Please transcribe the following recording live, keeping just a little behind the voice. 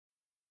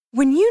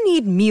When you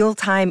need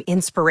mealtime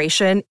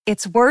inspiration,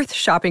 it's worth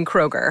shopping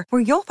Kroger,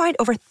 where you'll find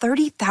over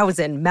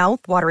 30,000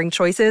 mouth-watering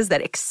choices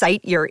that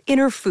excite your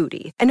inner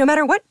foodie. And no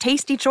matter what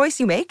tasty choice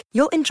you make,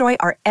 you'll enjoy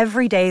our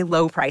everyday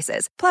low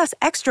prices, plus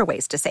extra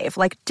ways to save,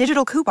 like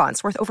digital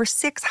coupons worth over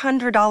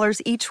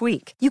 $600 each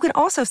week. You can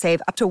also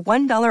save up to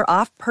 $1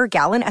 off per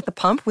gallon at the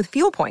pump with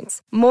fuel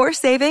points. More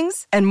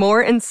savings and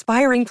more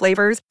inspiring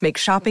flavors make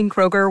shopping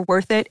Kroger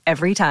worth it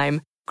every time.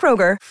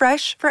 Kroger,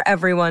 fresh for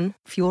everyone.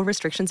 Fuel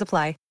restrictions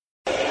apply.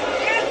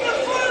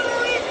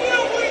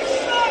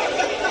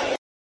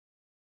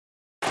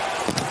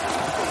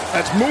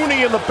 That's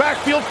Mooney in the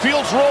backfield.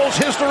 Fields rolls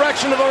his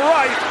direction to the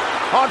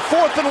right on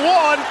 4th and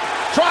 1,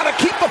 trying to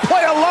keep the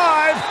play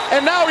alive,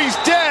 and now he's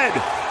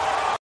dead.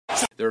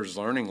 There's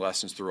learning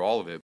lessons through all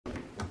of it.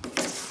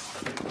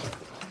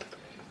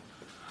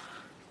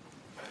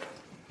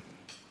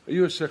 Are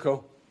you a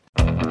sicko?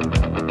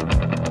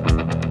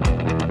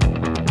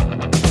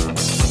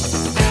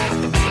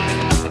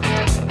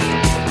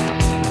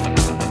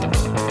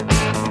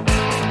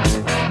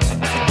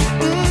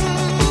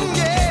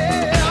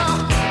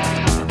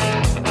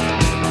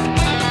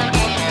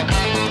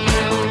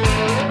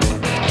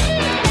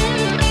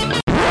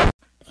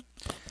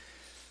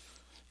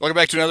 Welcome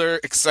back to another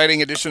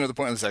exciting edition of the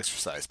Pointless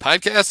Exercise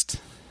podcast.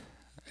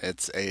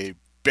 It's a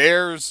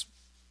Bears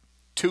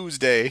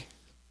Tuesday.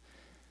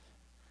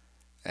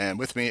 And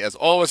with me, as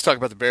always, talk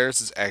about the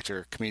Bears is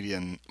actor,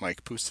 comedian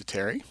Mike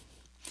Pusateri.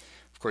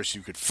 Of course,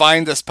 you could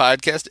find this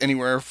podcast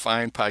anywhere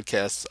fine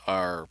podcasts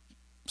are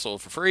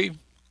sold for free.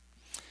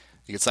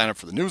 You can sign up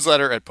for the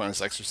newsletter at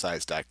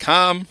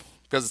pointlessexercise.com.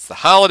 Because it's the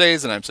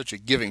holidays and I'm such a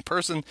giving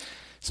person,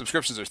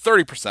 subscriptions are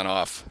 30%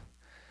 off.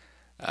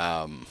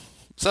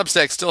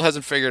 Substack still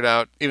hasn't figured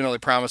out, even though they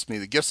promised me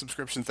the gift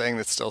subscription thing,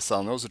 that's still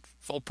selling those at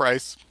full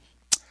price.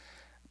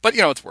 But,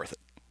 you know, it's worth it.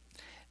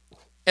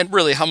 And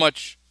really, how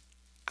much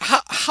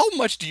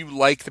do you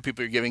like the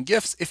people you're giving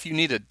gifts if you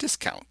need a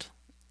discount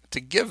to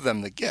give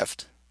them the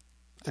gift?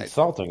 It's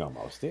insulting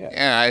almost, yeah.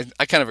 Yeah,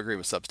 I kind of agree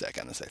with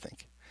Substack on this, I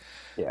think.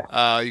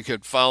 Yeah. You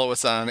could follow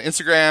us on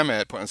Instagram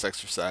at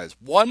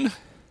pointlessexercise1.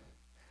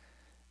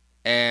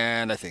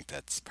 And I think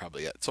that's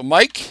probably it. So,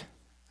 Mike,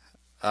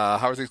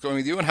 how are things going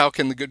with you, and how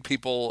can the good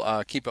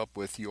people keep up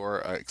with your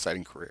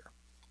exciting career?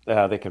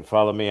 They can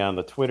follow me on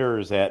the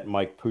Twitters at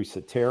Mike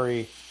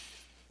Pusateri.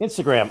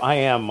 Instagram, I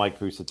am Mike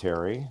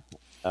Pusateri.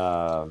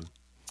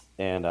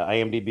 And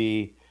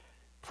IMDb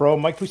Pro,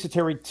 Mike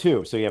Pusateri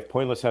 2. So you have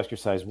Pointless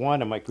Exercise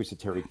 1 and Mike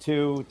Pusateri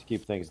 2 to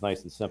keep things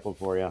nice and simple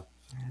for you.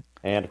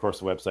 And, of course,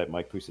 the website,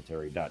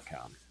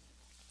 MikePusateri.com.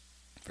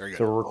 Very good.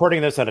 So we're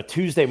recording this on a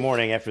Tuesday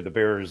morning after the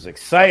Bears'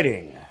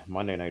 exciting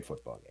Monday Night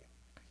Football game.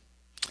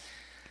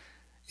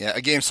 Yeah,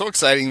 a game so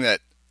exciting that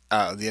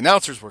the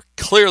announcers were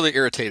clearly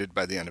irritated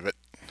by the end of it.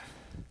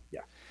 Yeah.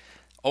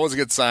 Always a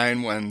good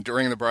sign when,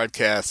 during the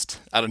broadcast,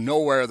 out of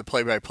nowhere, the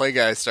play-by-play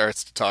guy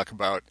starts to talk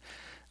about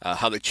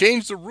how they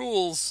changed the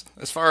rules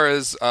as far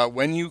as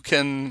when you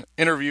can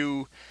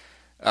interview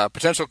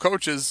potential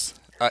coaches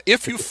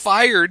if you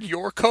fired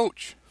your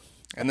coach.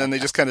 And then they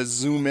just kind of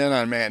zoom in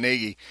on Matt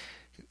Nagy,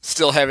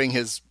 still having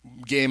his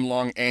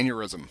game-long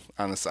aneurysm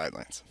on the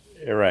sidelines.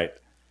 You're right.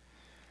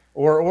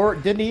 Or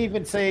didn't he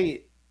even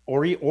say...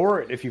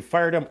 Or if you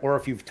fired him, or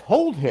if you've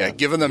told him,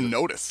 giving them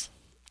notice.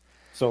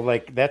 So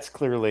like that's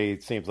clearly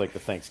seems like the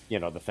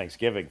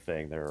Thanksgiving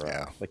thing.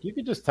 They're like you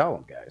could just tell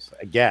them, guys,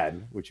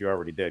 again, which you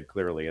already did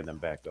clearly, and then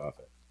backed off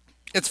it.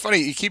 It's funny,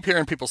 you keep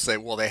hearing people say,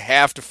 "Well, they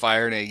have to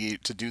fire Nagy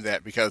to do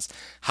that because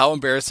how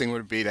embarrassing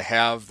would it be to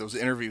have those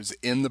interviews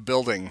in the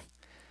building?"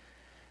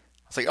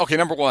 It's like, okay,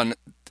 number one,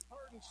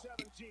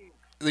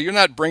 you're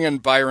not bringing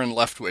Byron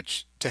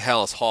Leftwich to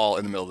Hallis Hall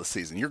in the middle of the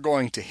season. You're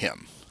going to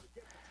him.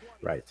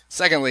 Right.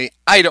 Secondly,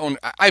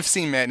 I've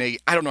seen Matt Nagy.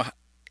 I don't know.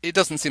 It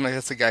doesn't seem like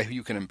that's a guy who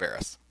you can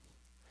embarrass.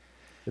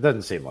 It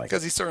doesn't seem like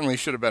because he certainly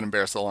should have been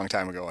embarrassed a long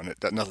time ago, and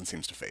nothing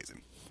seems to faze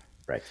him.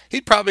 Right.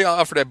 He'd probably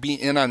offer to be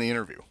in on the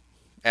interview,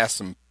 ask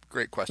some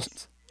great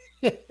questions.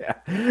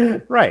 Yeah.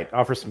 Right.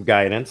 Offer some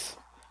guidance.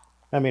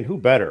 I mean, who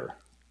better?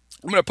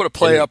 I'm going to put a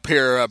play up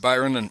here,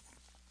 Byron, and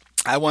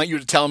I want you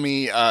to tell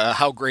me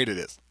how great it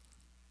is.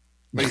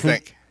 What do you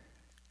think?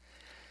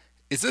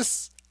 Is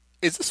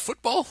this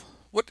football?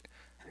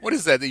 What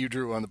is that you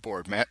drew on the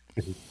board, Matt?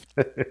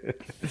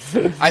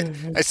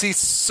 I see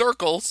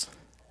circles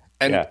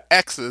and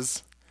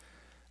X's.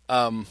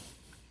 Are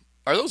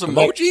those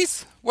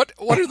emojis? What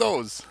are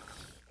those?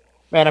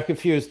 Man, I'm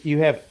confused. You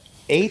have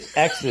 8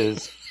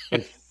 X's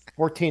and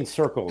 14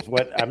 circles.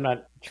 What? I'm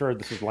not sure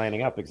this is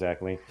lining up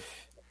exactly.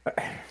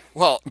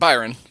 Well,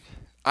 Byron,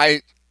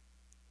 I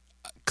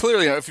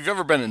clearly, if you've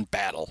ever been in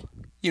battle,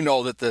 you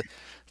know that the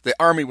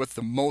army with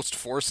the most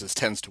forces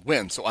tends to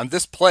win. So on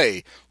this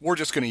play, we're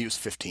just going to use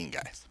 15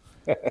 guys.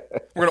 We're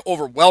going to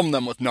overwhelm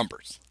them with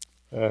numbers.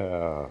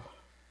 So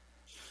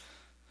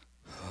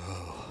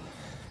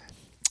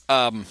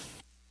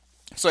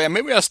yeah,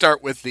 maybe I'll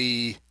start with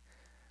the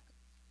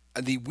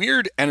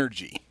weird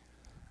energy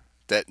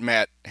that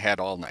Matt had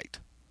all night.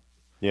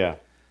 Yeah,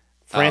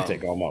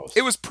 frantic almost.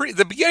 It was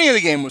the beginning of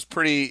the game was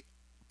pretty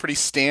pretty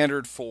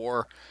standard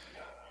for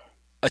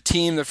a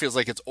team that feels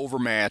like it's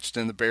overmatched,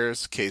 in the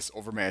Bears' case,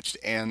 overmatched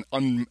and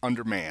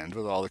undermanned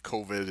with all the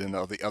COVID and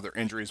all the other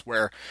injuries,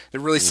 where they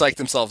really psych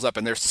themselves up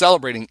and they're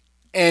celebrating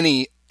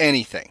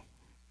anything,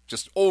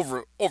 just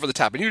over the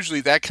top. And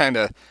usually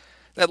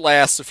that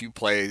lasts a few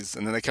plays,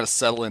 and then they kind of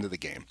settle into the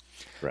game.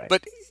 Right.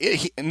 But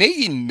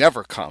Nagy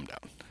never calmed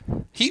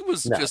down. He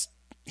was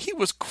he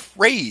was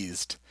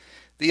crazed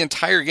the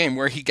entire game,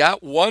 where he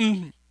got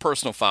one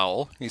personal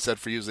foul, he said,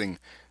 for using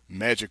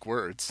magic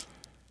words.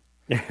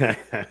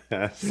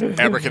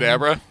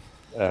 Abracadabra.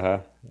 Uh-huh.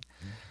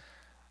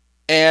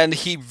 And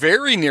he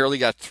very nearly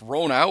got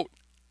thrown out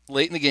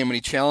late in the game when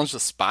he challenged the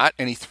spot,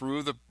 and he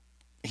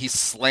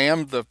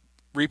slammed the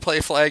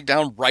replay flag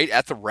down right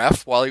at the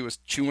ref while he was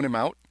chewing him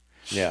out.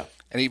 Yeah.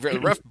 And the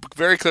ref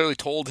very clearly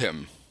told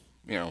him,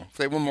 if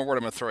they one more word,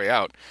 I'm going to throw you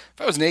out.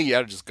 If I was Nagy, I'd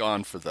have just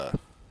gone for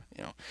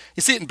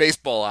you see it in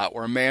baseball a lot,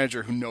 where a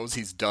manager who knows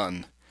he's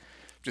done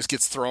just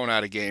gets thrown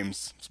out of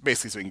games,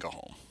 basically so he can go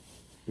home.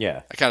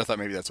 Yeah. I kind of thought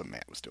maybe that's what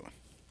Matt was doing.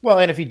 Well,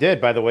 and if he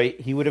did, by the way,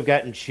 he would have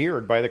gotten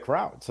cheered by the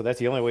crowd. So that's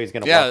the only way he's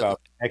going to walk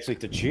out, actually,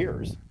 to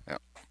cheers. Yeah.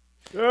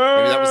 Maybe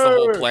that was the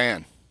whole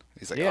plan.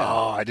 He's like,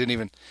 I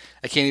can't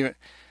even.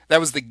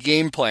 That was the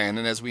game plan,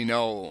 and as we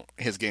know,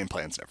 his game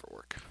plans never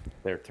work.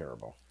 They're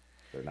terrible.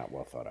 They're not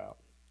well thought out.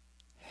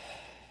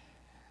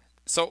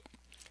 So,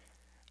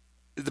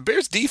 the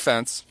Bears'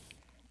 defense,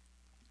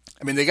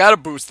 they got a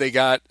boost. They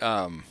got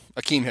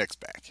Akeem Hicks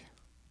back,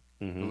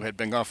 who had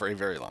been gone for a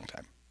very long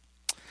time.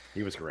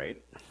 He was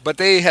great. But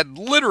they had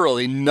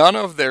literally none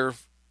of their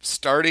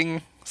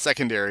starting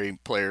secondary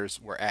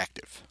players were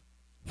active.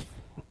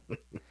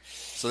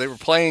 So they were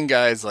playing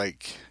guys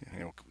like,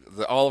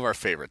 all of our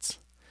favorites.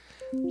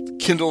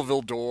 Kindle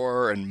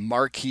Vildor and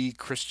Marquis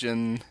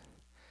Christian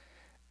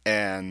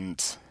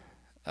and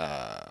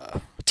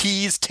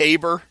Tease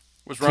Tabor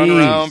was running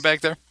around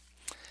back there.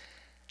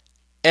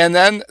 And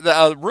then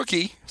the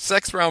rookie,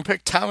 6th round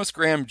pick, Thomas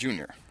Graham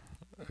Jr.,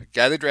 a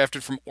guy they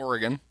drafted from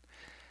Oregon,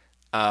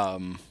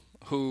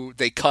 who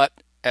they cut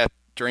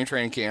during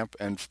training camp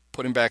and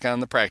put him back on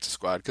the practice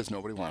squad because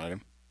nobody wanted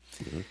him.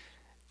 Mm-hmm.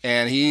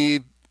 And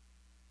he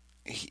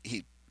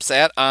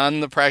sat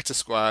on the practice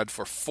squad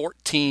for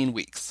 14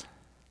 weeks.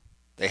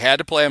 They had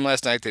to play him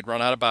last night. They'd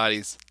run out of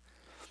bodies.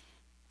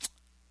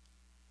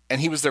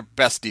 And he was their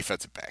best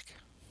defensive back.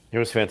 It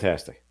was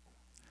fantastic.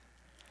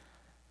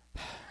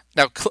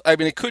 Now,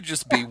 it could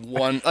just be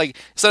one. Like,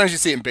 sometimes you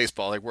see it in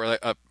baseball, like where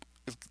a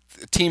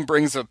team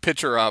brings a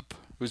pitcher up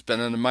who's been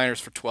in the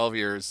minors for 12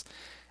 years,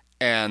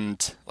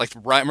 and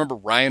remember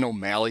Ryan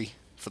O'Malley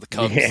for the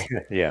Cubs?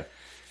 Yeah.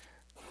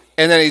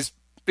 And then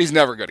he's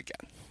never good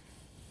again.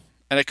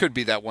 And it could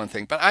be that one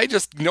thing. But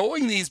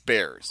knowing these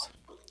Bears,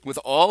 with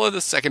all of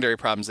the secondary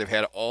problems they've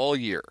had all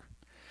year,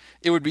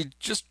 it would be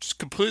just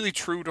completely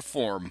true to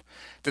form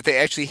that they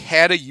actually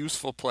had a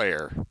useful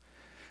player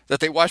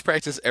that they watch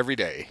practice every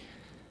day,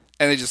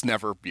 and they just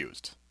never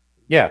used.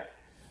 Yeah.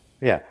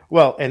 Yeah.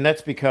 Well, and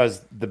that's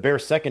because the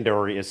Bears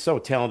secondary is so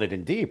talented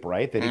and deep,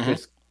 right? That he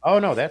just,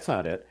 no, that's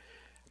not it.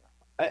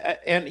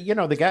 And,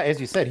 the guy,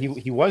 as you said,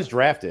 he was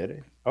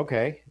drafted.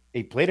 Okay.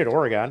 He played at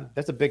Oregon.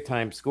 That's a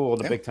big-time school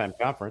and a big-time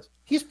conference.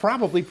 He's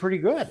probably pretty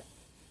good.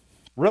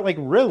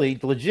 Really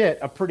legit,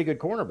 a pretty good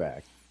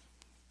cornerback.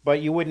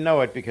 But you wouldn't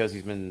know it because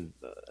he's been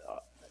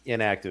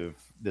inactive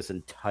this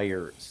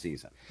entire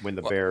season when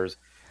the Bears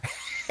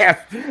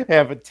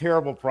have a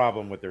terrible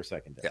problem with their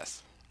secondary.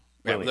 Yes.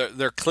 Really. Yeah,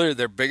 they're clear.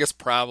 Their biggest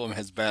problem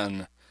has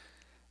been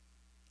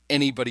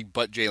anybody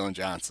but Jalen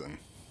Johnson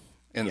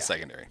in the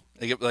secondary.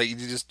 You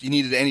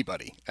needed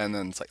anybody, and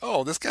then it's like,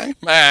 this guy.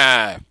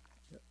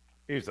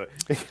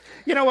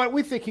 You know what?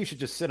 We think he should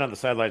just sit on the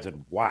sidelines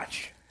and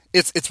watch.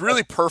 It's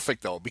really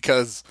perfect though,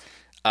 because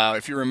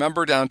if you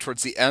remember down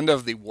towards the end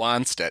of the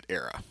Wannstedt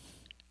era,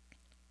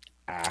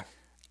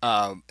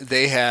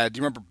 they had. Do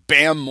you remember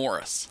Bam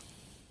Morris?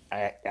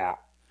 Yeah,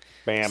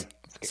 Bam.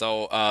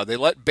 So they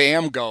let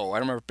Bam go. I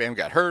don't remember if Bam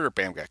got hurt or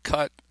Bam got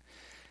cut.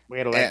 We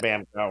had to let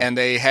Bam go. And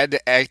they had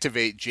to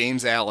activate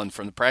James Allen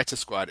from the practice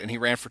squad, and he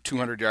ran for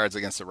 200 yards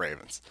against the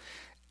Ravens.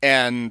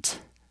 And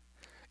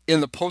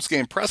in the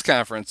post-game press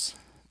conference,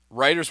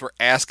 writers were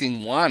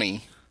asking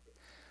Lonnie,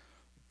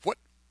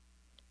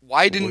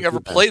 why didn't you ever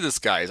play this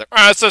guy? He's like,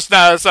 let's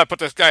not put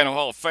this guy in the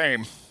Hall of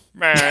Fame.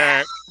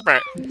 Yeah.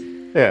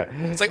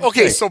 It's like,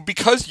 okay, so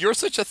because you're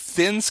such a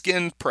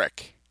thin-skinned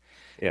prick,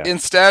 yeah.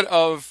 Instead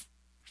of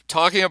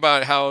talking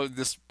about how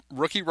this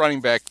rookie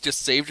running back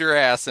just saved your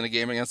ass in a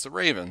game against the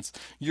Ravens,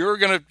 you're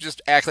going to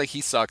just act like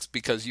he sucks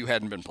because you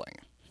hadn't been playing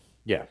him.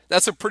 Yeah.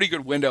 That's a pretty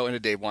good window into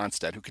Dave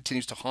Wannstedt, who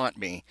continues to haunt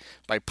me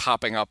by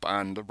popping up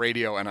on the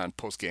radio and on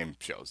post-game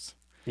shows.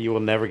 You will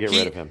never get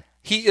rid of him.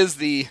 He is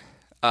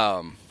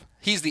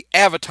he's the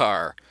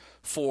avatar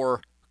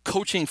for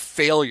coaching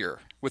failure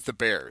with the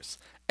Bears.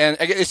 And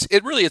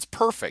it's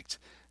perfect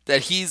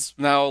that he's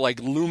now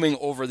looming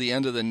over the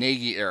end of the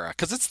Nagy era,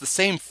 because it's the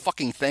same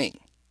fucking thing.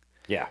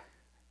 Yeah.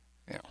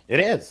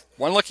 It is.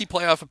 One lucky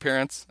playoff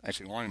appearance.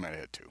 Actually, Lonnie might have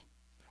had two.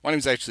 Lonnie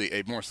was actually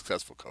a more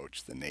successful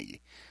coach than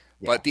Nagy.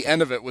 But the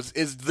end of it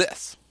is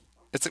this.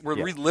 We're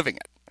reliving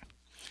it.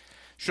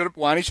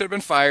 Wani should have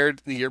been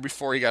fired the year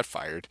before he got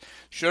fired.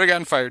 Should have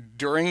gotten fired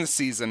during the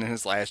season in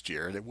his last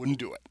year. They wouldn't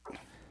do it.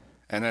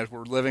 And as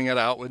we're living it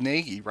out with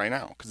Nagy right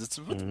now, because it's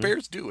what the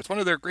Bears do. It's one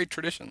of their great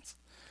traditions.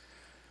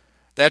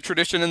 That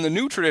tradition and the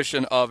new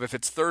tradition of if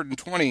it's 3rd and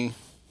 20,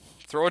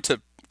 throw it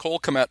to Cole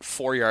Kmet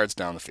 4 yards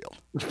down the field.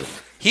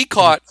 He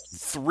caught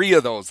 3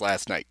 of those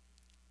last night.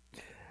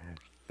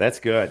 That's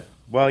good.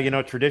 Well,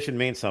 tradition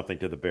means something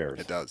to the Bears.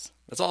 It does.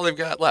 That's all they've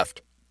got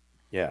left.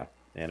 Yeah.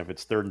 And if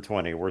it's 3rd and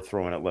 20, we're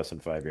throwing it less than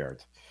 5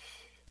 yards.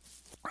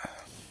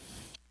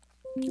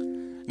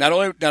 Not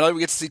only we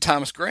get to see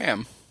Thomas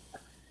Graham,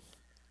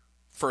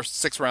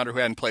 first 6-rounder who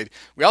hadn't played,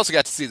 we also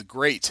got to see the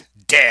great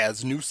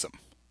Daz Newsome.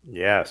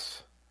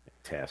 Yes.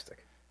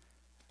 Fantastic.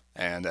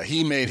 And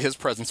he made his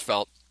presence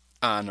felt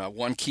on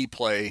one key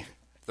play,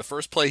 the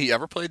first play he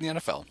ever played in the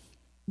NFL.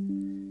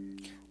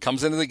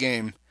 Comes into the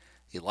game,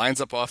 he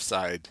lines up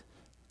offside.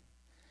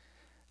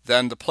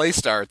 Then the play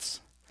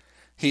starts.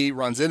 He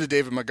runs into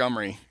David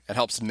Montgomery and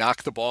helps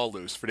knock the ball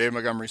loose for David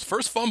Montgomery's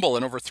first fumble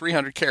in over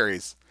 300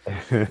 carries.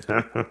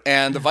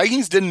 And the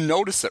Vikings didn't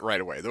notice it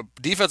right away. The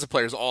defensive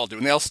players all do,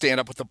 and they all stand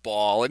up with the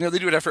ball. And they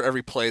do it after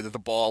every play that the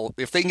ball,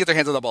 if they can get their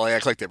hands on the ball, they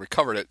act like they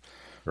recovered it.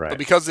 Right. But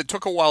because it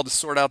took a while to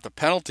sort out the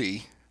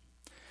penalty,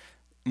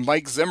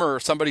 Mike Zimmer,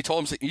 somebody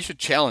told him, you should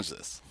challenge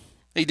this.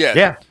 He did.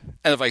 Yeah.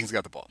 And the Vikings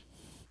got the ball.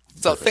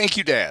 So thank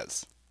you,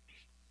 Daz.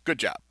 Good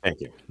job.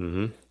 Thank you.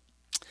 Mm-hmm.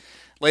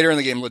 Later in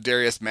the game,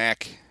 Ladarius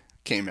Mack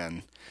came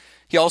in.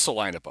 He also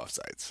lined up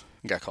offsides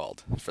and got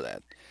called for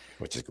that.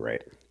 Which is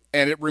great.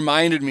 And it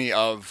reminded me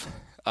of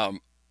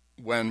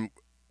when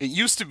it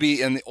used to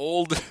be in the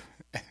old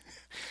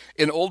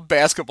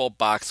basketball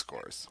box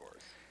scores.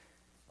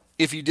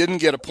 If you didn't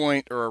get a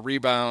point or a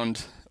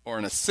rebound or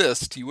an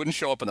assist, you wouldn't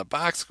show up in the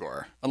box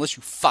score unless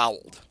you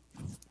fouled.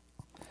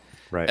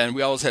 Right. And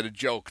we always had a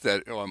joke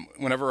that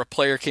whenever a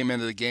player came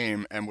into the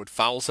game and would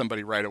foul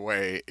somebody right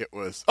away, it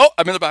was,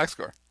 I'm in the box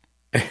score.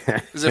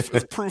 As if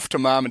it's proof to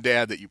mom and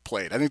dad that you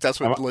played. I think that's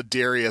what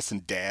Ladarius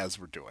and Daz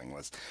were doing.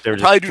 We'll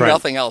probably do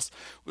nothing else.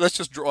 Let's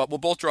just we'll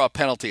both draw a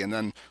penalty, and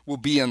then we'll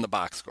be in the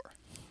box score.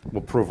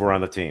 We'll prove we're on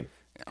the team.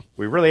 Yeah.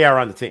 We really are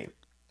on the team.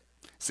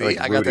 See,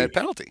 like I got that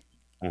penalty.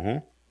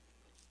 Mm-hmm.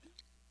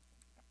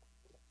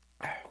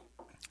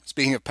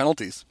 Speaking of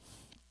penalties,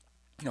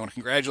 I want to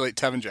congratulate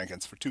Tevin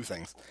Jenkins for 2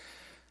 things.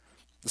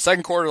 The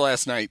second quarter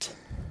last night,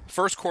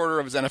 first quarter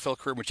of his NFL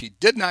career, which he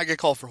did not get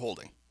called for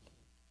holding.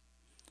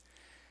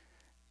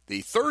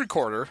 The third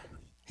quarter,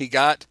 he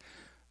got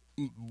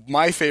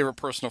my favorite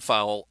personal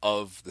foul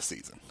of the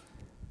season.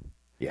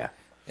 Yeah.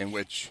 In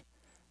which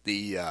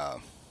the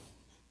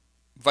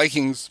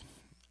Vikings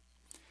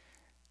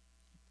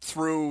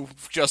threw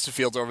Justin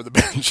Fields over the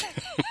bench.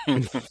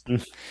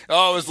 It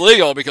was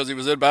legal because he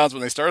was in bounds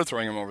when they started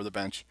throwing him over the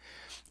bench.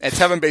 And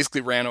Tevin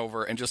basically ran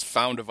over and just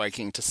found a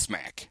Viking to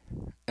smack.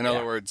 In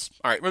other words,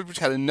 all right, we've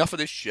had enough of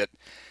this shit.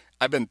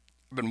 I've been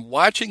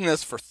watching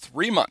this for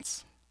 3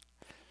 months.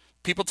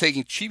 People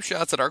taking cheap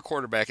shots at our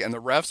quarterback and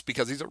the refs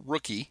because he's a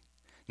rookie,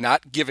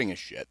 not giving a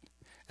shit.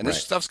 And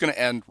this stuff's going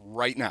to end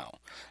right now.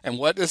 And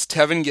what does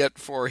Tevin get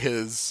for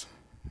his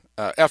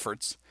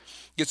efforts?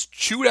 Gets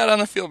chewed out on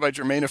the field by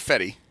Germain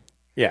Ifedi.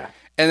 Yeah.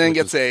 And then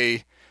gets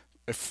a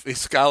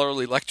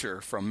scholarly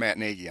lecture from Matt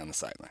Nagy on the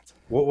sidelines.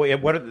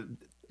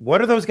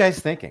 What are those guys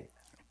thinking?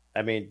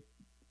 I mean,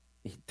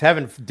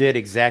 Tevin did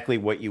exactly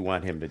what you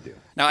want him to do.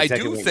 Now,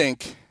 exactly I do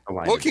think,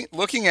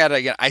 looking at it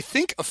again, I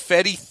think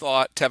Ifedi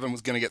thought Tevin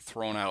was going to get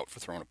thrown out for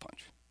throwing a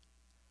punch.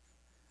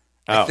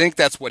 I think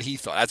that's what he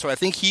thought. That's why I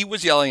think he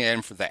was yelling at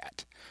him for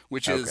that,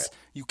 which is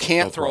you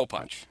can't throw a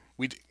punch.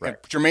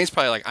 Jermaine's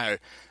probably like,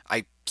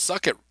 I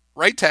suck at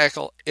right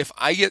tackle.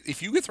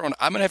 If you get thrown,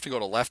 I'm going to have to go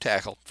to left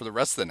tackle for the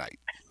rest of the night.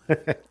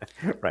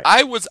 Right.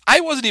 I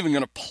wasn't even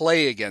going to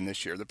play again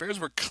this year. The Bears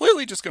were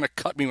clearly just going to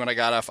cut me when I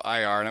got off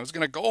IR, and I was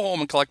going to go home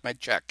and collect my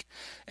check.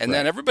 And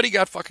then everybody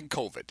got fucking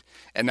COVID.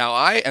 And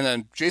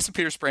then Jason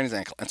Peters sprained his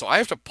ankle. And so I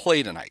have to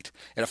play tonight.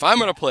 And if I'm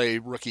going to play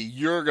rookie,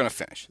 you're going to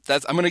finish.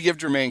 I'm going to give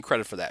Jermaine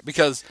credit for that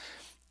because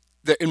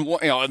in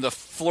the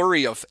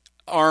flurry of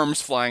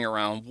arms flying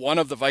around, one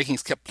of the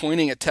Vikings kept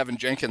pointing at Tevin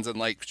Jenkins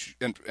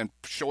and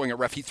showing a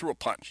ref he threw a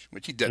punch,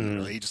 which he didn't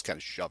really. He just kind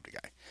of shoved a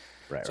guy.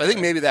 Right, so I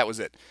think maybe that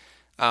was it.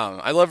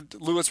 I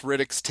loved Louis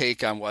Riddick's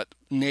take on what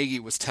Nagy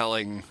was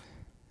telling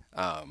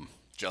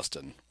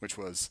Justin, which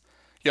was,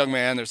 young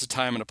man, there's a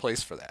time and a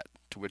place for that.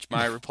 To which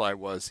my reply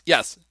was,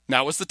 yes,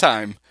 now is the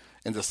time,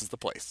 and this is the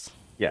place.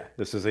 Yeah,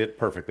 this is it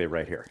perfectly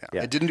right here.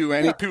 Yeah. It didn't do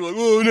any. People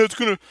were like, that's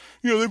going to,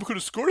 they could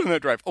have scored on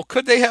that drive. Oh,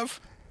 could they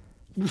have?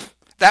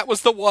 That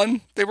was the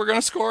one they were going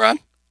to score on?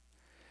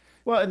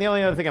 Well, and the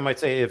only other thing I might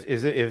say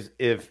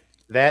if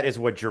that is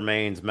what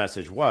Jermaine's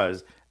message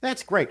was,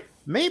 that's great.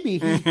 Maybe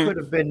he could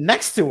have been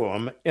next to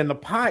him in the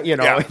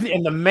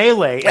in the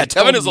melee. Yeah,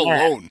 Tevin is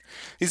alone.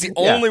 He's the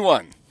only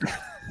one.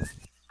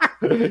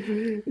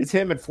 It's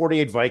him and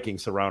 48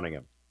 Vikings surrounding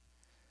him.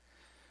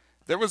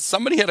 There was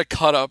somebody had a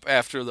cut up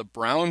after the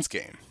Browns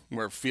game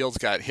where Fields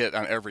got hit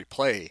on every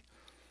play.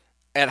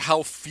 at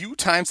how few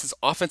times his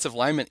offensive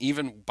lineman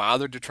even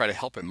bothered to try to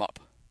help him up.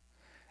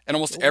 And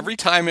almost every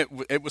time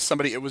it was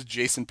somebody, it was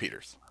Jason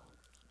Peters.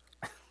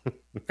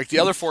 Like the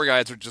other 4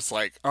 guys are just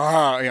like,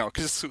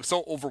 because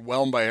so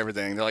overwhelmed by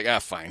everything. They're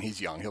like, fine,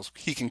 he's young.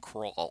 He can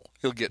crawl.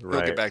 He'll get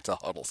back to the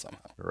huddle somehow.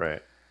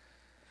 Right.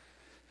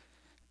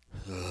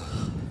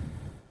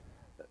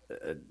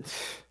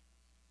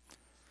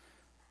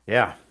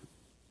 Yeah,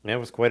 it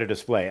was quite a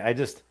display.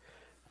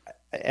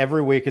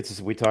 Every week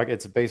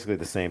it's basically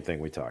the same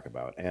thing we talk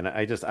about, and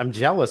I'm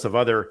jealous of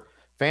other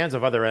fans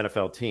of other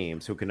NFL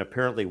teams who can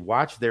apparently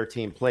watch their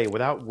team play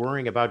without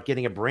worrying about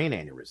getting a brain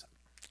aneurysm.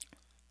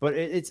 But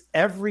it's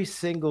every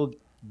single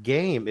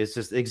game is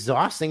just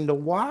exhausting to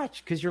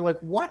watch because you're like,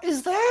 what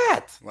is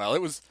that? Well,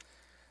 it was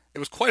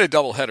quite a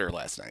doubleheader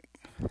last night.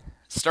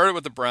 Started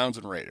with the Browns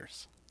and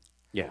Raiders.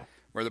 Yeah.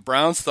 Where the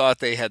Browns thought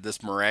they had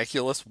this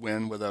miraculous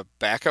win with a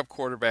backup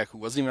quarterback who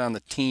wasn't even on the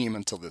team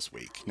until this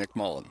week, Nick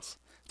Mullins,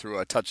 threw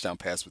a touchdown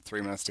pass with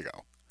 3 minutes to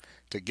go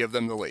to give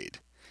them the lead.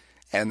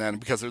 And then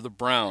because they're the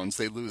Browns,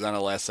 they lose on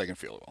a last-second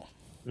field goal.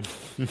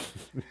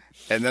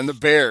 And then the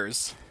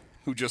Bears,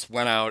 who just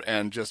went out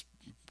and just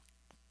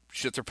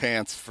shit their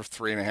pants for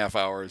 3.5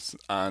 hours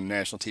on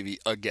national TV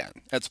again.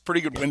 That's a pretty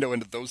good window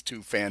into those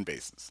two fan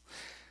bases.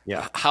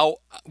 Yeah. How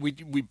we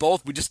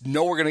just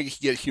know we're going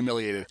to get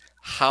humiliated.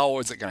 How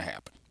is it going to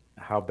happen?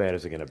 How bad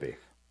is it going to be?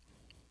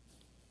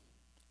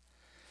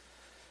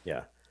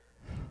 Yeah.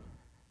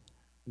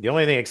 The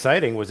only thing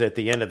exciting was at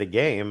the end of the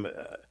game,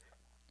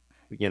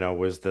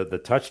 was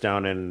the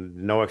touchdown and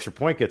no extra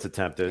point gets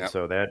attempted. Yep.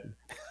 So that.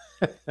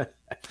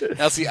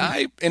 Now, see,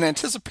 in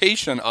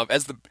anticipation of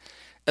as the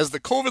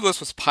COVID list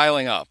was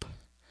piling up,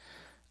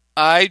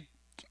 I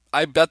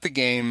bet the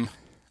game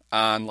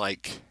on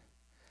like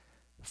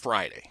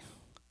Friday,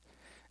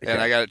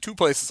 and I got it 2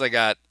 places. I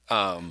got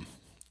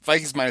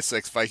Vikings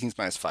 -6, Vikings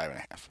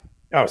 -5.5.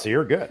 Oh, so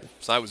you're good.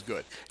 So I was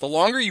good. The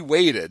longer you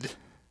waited,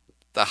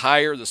 the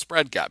higher the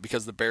spread got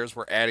because the Bears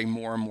were adding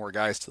more and more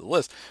guys to the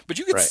list. But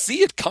you could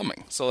see it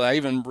coming. So I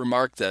even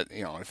remarked that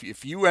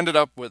if you ended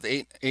up with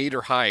eight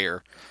or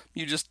higher,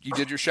 you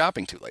did your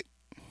shopping too late.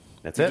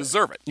 That's you it. You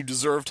deserve it. You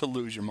deserve to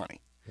lose your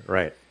money.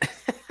 Right.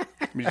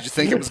 I mean, did you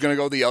think it was going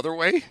to go the other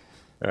way?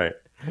 Right.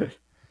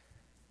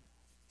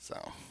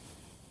 So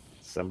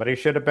somebody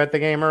should have bet the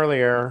game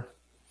earlier.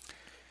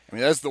 I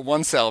mean, that's the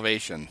one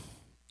salvation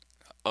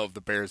of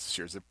the Bears this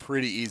year. Is they're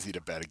pretty easy to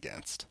bet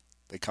against.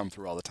 They come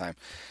through all the time.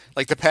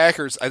 Like the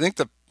Packers, I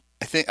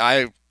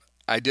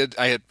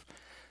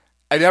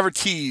never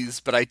tease,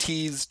 but I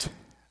teased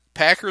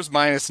Packers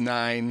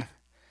 -9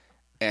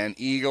 and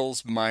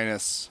Eagles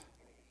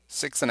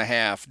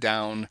 -6.5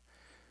 down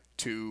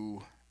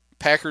to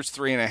Packers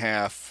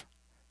 3.5,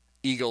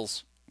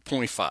 Eagles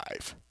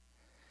 0.5.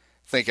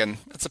 Thinking,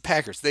 it's the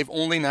Packers. They've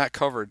only not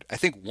covered, I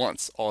think,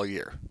 once all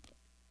year.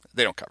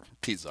 They don't cover.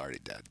 Pete's already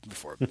dead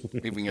before we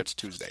can get to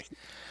Tuesday.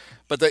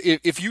 But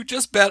if you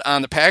just bet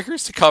on the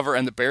Packers to cover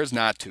and the Bears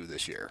not to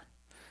this year,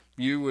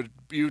 you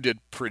did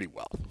pretty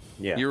well.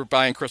 Yeah. You were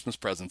buying Christmas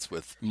presents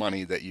with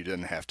money that you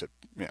didn't have to,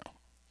 Yeah.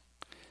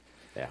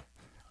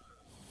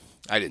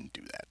 I didn't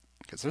do that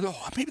because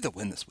maybe they'll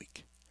win this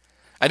week.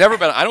 I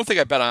don't think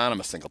I bet on them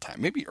a single time.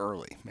 Maybe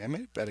early. I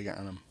may bet again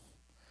on them.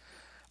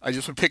 I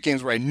just would pick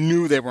games where I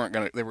knew they were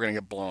going to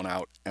get blown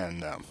out,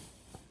 and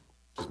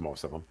just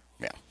most of them.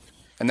 Yeah.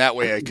 And that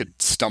way I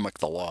could stomach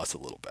the loss a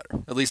little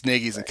better. At least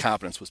Nagy's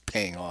incompetence was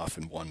paying off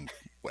in one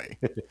way.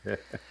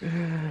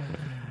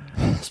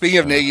 Speaking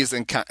of Nagy's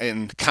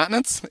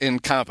incompetence,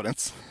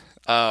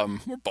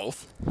 we're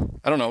both.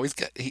 I don't know.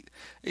 He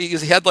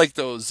had like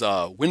those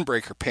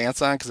windbreaker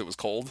pants on because it was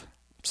cold,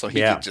 so he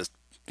could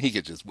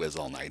just whiz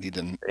all night. He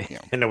didn't.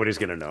 And nobody's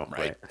gonna know,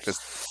 right?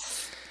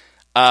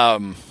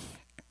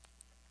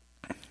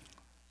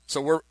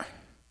 So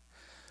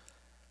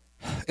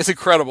it's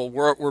incredible.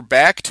 We're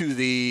back to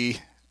the.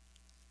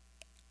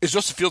 Is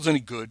Justin Fields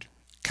any good?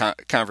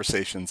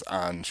 Conversations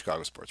on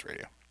Chicago Sports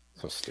Radio.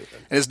 So stupid.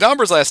 And his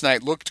numbers last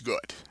night looked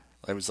good.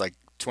 It was like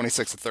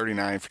 26 of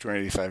 39 for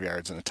 285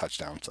 yards and a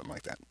touchdown, something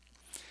like that.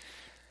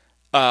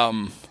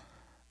 And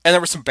there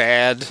were some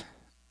bad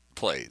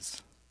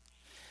plays.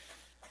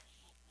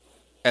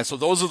 And so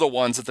those are the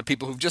ones that the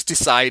people who've just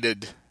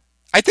decided.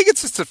 I think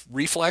it's just a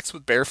reflex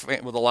with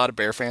a lot of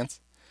Bear fans.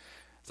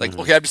 It's like,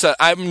 okay,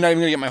 I'm not even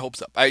going to get my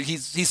hopes up. He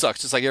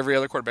sucks just like every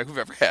other quarterback we've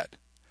ever had.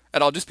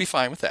 And I'll just be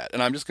fine with that.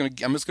 And I'm going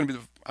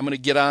to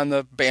get on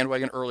the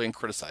bandwagon early and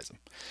criticize him.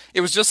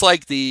 It was just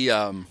like the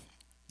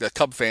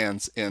Cub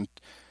fans in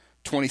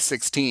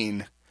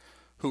 2016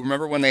 who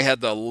remember when they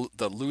had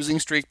the losing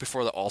streak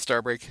before the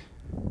All-Star break?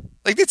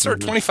 Like they'd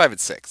start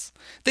 25-6.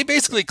 They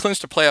basically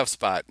clinched a playoff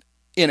spot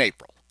in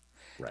April.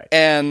 Right.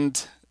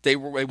 And they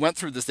went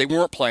through this. They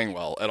weren't playing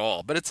well at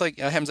all. But it's like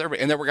it happens to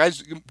everybody. And there were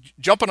guys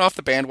jumping off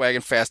the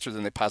bandwagon faster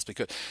than they possibly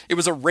could. It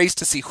was a race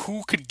to see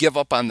who could give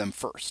up on them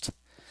first.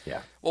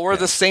 Yeah. Well, we're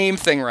the same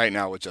thing right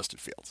now with Justin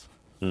Fields.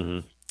 Mm-hmm.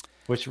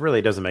 Which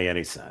really doesn't make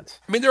any sense.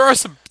 I mean, there are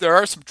some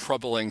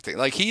troubling things.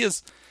 Like he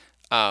is.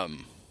 So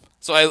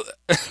I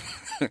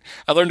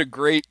I learned a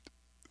great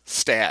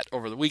stat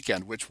over the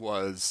weekend, which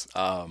was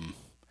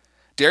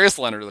Darius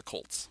Leonard of the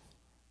Colts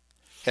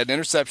had an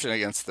interception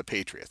against the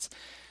Patriots.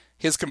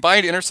 His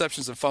combined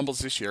interceptions and fumbles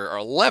this year are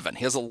 11.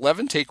 He has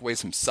 11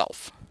 takeaways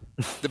himself.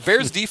 The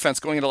Bears defense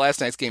going into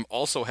last night's game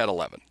also had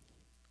 11.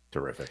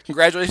 Terrific.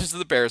 Congratulations to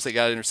the Bears. They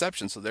got an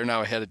interception, so they're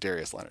now ahead of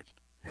Darius Leonard.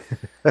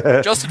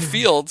 Justin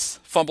Fields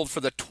fumbled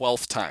for the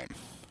 12th time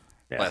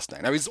last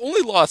night. Now, he's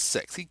only lost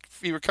 6.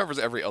 He recovers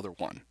every other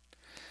one.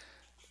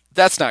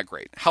 That's not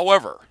great.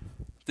 However,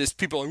 there's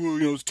people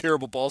like, it's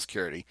terrible ball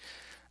security.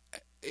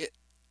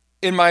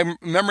 In my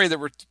memory,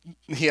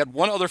 he had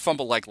one other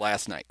fumble like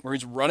last night, where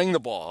he's running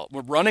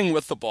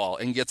with the ball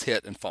and gets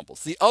hit and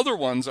fumbles. The other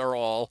ones are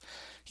all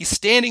he's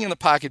standing in the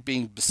pocket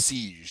being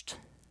besieged.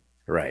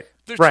 Right.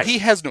 He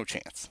has no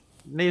chance.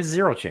 He has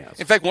zero chance.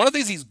 In fact, one of the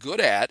things he's good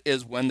at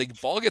is when the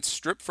ball gets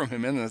stripped from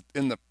him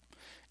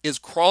is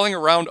crawling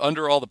around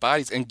under all the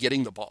bodies and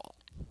getting the ball.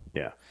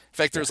 Yeah. In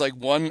fact, there's like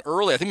one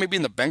early, I think maybe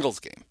in the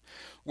Bengals game,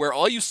 where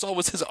all you saw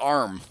was his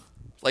arm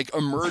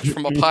emerge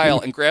from a pile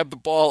and grab the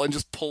ball and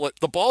just pull it.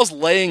 The ball's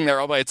laying there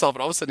all by itself,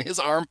 and all of a sudden his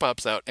arm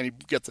pops out and he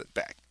gets it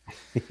back.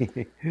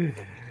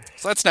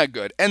 So that's not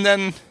good. And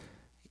then,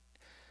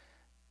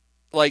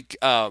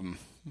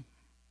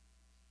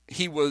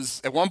 he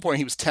was, at one point,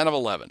 he was 10 of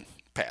 11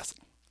 passing.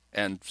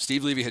 And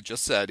Steve Levy had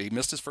just said he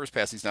missed his first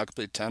pass. He's now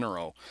completed 10 in a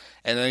row.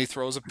 And then he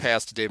throws a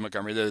pass to Dave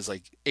Montgomery that is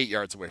 8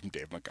 yards away from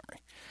Dave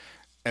Montgomery.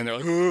 And they're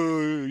like,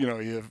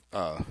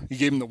 he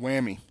gave him the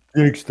whammy.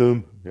 Jinxed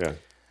him. Yeah.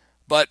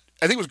 But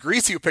I think it was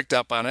Greasy who picked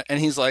up on it, and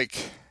he's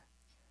like,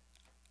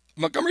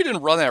 Montgomery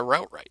didn't run that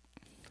route right.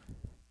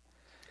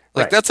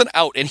 That's an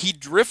out, and he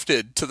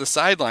drifted to the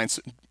sidelines.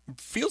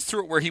 Fields threw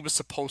it where he was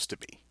supposed to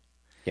be.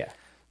 Yeah.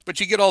 But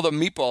you get all the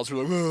meatballs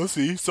who are like,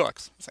 see,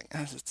 sucks. It's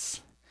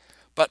like,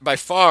 But by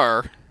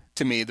far,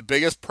 to me, the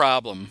biggest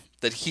problem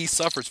that he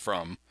suffers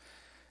from,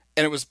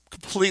 and it was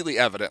completely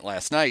evident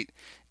last night,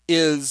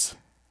 is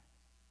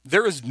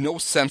there is no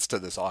sense to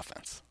this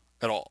offense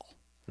at all.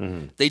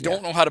 Mm-hmm. They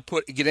don't know how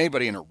to get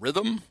anybody in a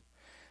rhythm.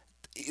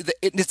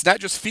 It's not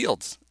just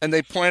Fields. And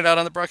they pointed out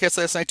on the broadcast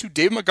last night, too,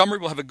 Dave Montgomery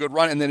will have a good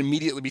run and then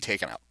immediately be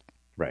taken out.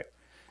 Right.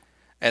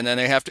 And then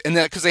they have to,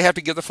 because they have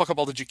to give the fuck up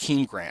all to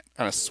Jakeem Grant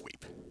on a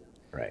sweep.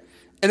 Right.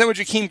 And then when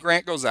Jakeem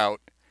Grant goes out,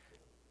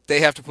 they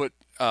have to put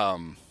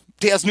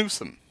Daz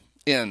Newsome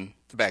in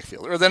the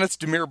backfield. Or then it's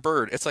Demir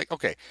Bird. It's like,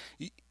 okay,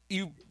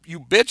 you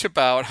bitch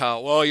about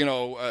how,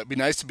 it'd be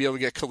nice to be able to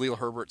get Khalil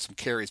Herbert some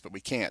carries, but we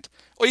can't.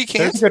 Oh, you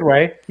can't? There's a good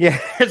way. Yeah,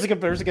 there's a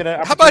good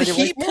opportunity. How about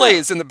he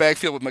plays in the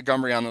backfield with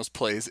Montgomery on those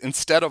plays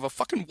instead of a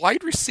fucking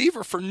wide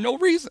receiver for no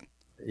reason?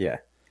 Yeah.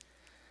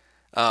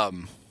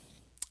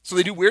 So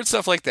they do weird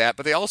stuff like that,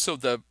 but they also,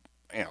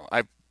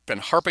 I've been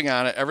harping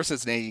on it ever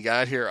since Nagy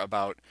got here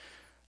about.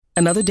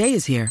 Another day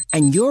is here,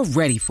 and you're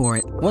ready for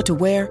it. What to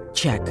wear?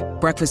 Check.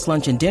 Breakfast,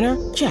 lunch, and dinner?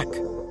 Check.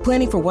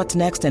 Planning for what's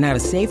next and how to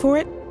save for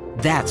it?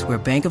 That's where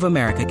Bank of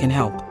America can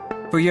help.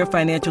 For your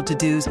financial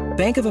to-dos,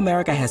 Bank of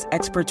America has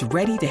experts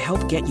ready to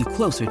help get you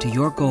closer to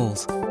your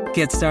goals.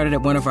 Get started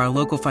at one of our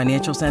local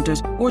financial centers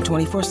or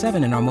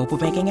 24/7 in our mobile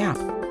banking app.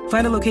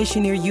 Find a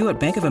location near you at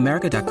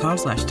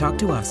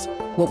bankofamerica.com/talktous.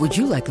 What would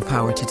you like the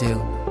power to do?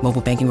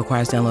 Mobile banking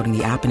requires downloading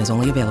the app and is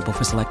only available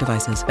for select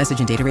devices. Message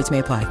and data rates may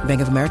apply.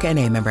 Bank of America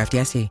N.A., member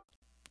FDIC.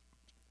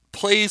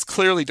 Plays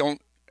clearly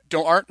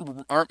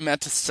aren't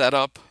meant to set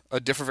up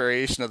a different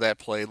variation of that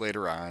play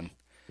later on.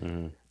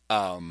 Mm-hmm.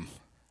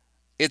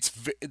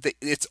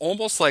 It's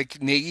almost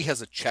like Nagy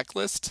has a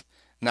checklist,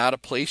 not a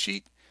play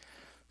sheet.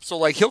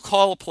 So he'll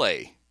call a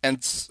play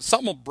and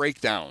something will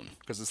break down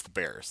because it's the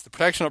Bears. The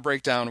protection will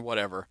break down or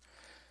whatever,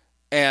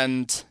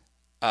 and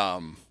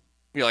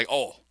you're like,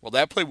 oh, well,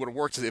 that play would have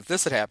worked if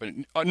this had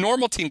happened. A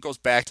normal team goes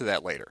back to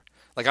that later.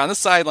 On the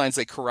sidelines,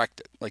 they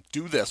correct it.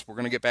 Do this. We're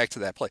going to get back to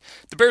that play.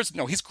 The Bears,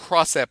 no, he's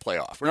crossed that play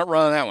off. We're not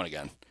running that one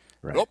again.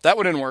 Right. Nope, that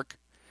one didn't work.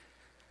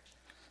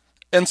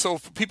 And so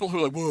for people who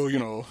are like,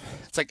 well,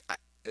 it's like,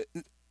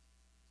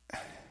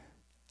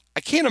 I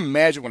can't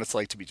imagine what it's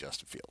like to be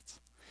Justin Fields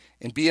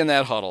and be in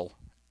that huddle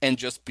and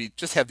just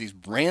have these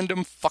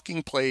random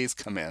fucking plays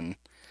come in.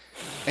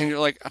 And you're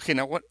like, okay,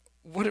 now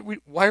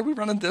why are we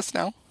running this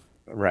now?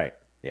 Right.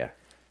 Yeah.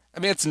 I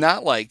mean, it's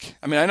not like,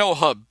 I know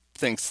Hub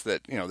thinks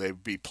that,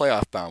 they'd be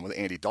playoff bound with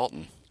Andy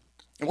Dalton.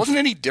 It wasn't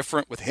any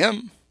different with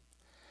him.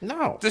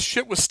 No. This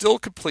shit was still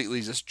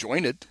completely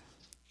disjointed.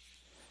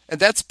 And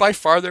that's by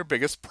far their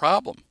biggest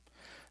problem.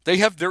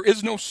 There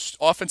is no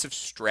offensive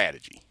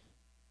strategy.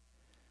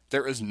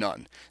 There is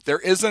none. There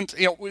isn't,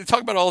 we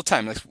talk about it all the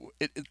time.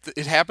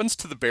 It happens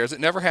to the Bears. It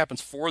never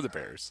happens for the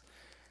Bears.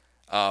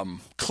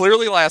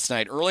 Clearly last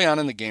night, early on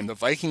in the game, the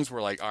Vikings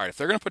were like, all right, if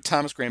they're going to put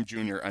Thomas Graham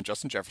Jr. on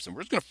Justin Jefferson,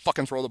 we're just going to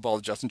fucking throw the ball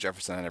to Justin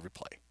Jefferson on every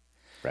play.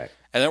 Right.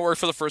 And that worked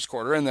for the first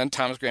quarter, and then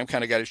Thomas Graham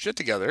kind of got his shit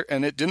together,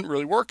 and it didn't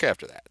really work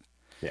after that.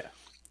 Yeah.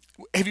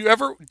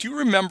 Do you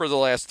remember the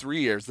last 3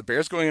 years, the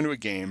Bears going into a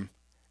game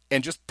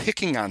and just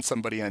picking on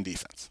somebody on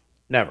defense?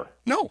 Never.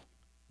 No.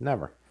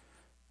 Never.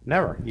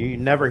 You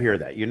never hear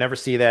that. You never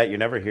see that. You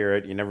never hear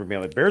it. You never be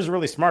like, Bears are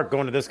really smart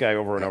going to this guy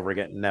over and over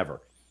again.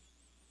 Never.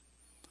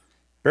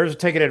 Bears are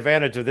taking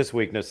advantage of this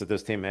weakness that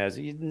this team has.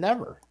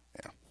 Never.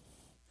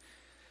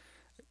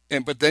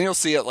 But then you'll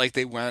see it like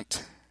they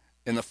went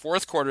in the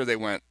fourth quarter. They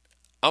went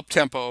up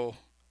tempo,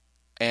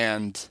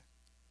 and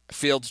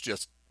Fields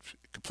just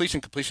completion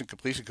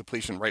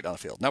right down the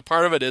field. Now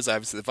part of it is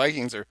obviously the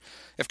Vikings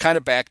have kind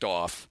of backed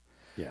off.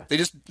 Yeah. They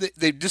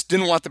just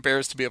didn't want the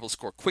Bears to be able to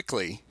score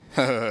quickly,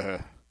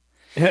 get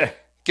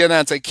an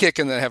onside kick,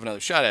 and then have another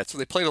shot at it. So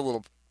they played a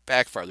little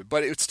back farther,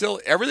 but it's still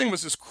everything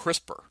was just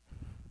crisper.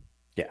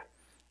 Yeah.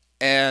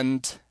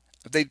 And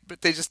they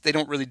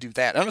don't really do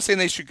that. I'm not saying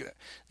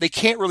they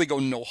can't really go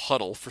no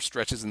huddle for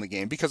stretches in the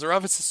game because their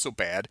offense is so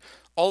bad.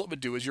 All it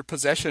would do is your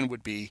possession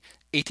would be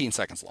 18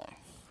 seconds long.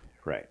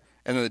 Right.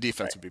 And then the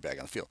defense would be back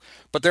on the field.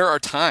 But there are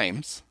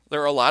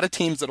a lot of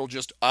teams that'll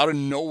just out of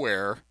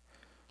nowhere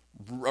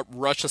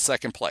rush a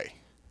second play.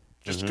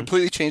 Just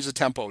completely change the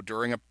tempo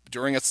during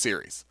a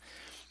series.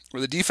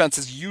 Where the defense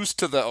is used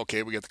to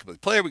we get the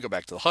complete play, we go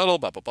back to the huddle,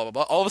 blah, blah, blah, blah,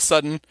 blah. All of a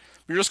sudden,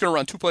 we're just going to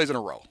run 2 plays in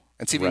a row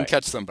and see if we can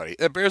catch somebody.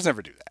 The Bears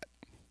never do that.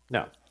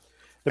 No.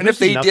 And if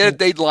they did,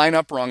 they'd line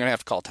up wrong and have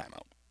to call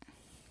timeout.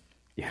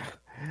 Yeah.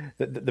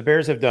 The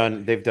Bears have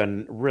done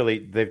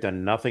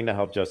nothing to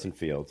help Justin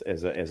Fields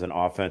as an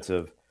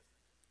offensive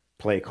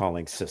play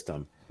calling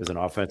system, they've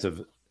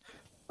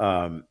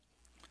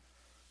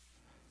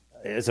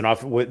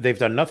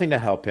done nothing to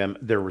help him.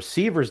 Their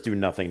receivers do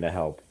nothing to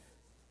help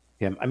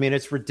him. I mean,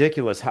 it's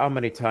ridiculous how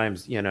many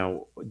times,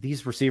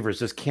 these receivers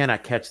just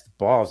cannot catch the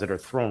balls that are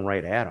thrown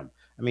right at them.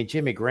 I mean,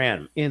 Jimmy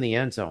Graham in the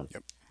end zone.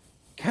 Yep.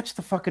 Catch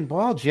the fucking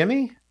ball,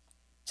 Jimmy.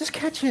 Just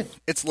catch it.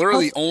 It's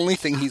literally the only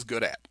thing he's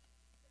good at.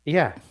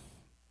 Yeah.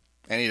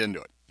 And he didn't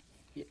do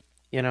it.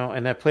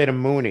 And that play to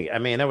Mooney. I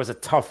mean, that was a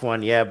tough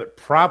one, yeah, but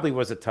probably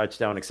was a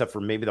touchdown, except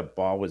for maybe the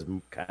ball was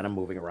kind of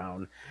moving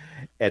around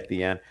at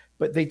the end.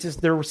 But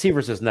their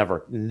receivers just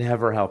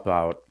never help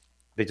out.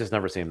 They just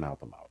never seem to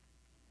help them out.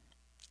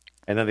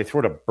 And then they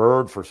throw it a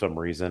bird for some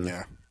reason.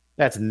 Yeah.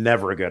 That's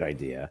never a good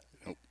idea.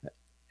 Nope.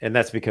 And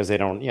that's because they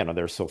don't,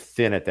 they're so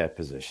thin at that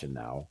position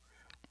now.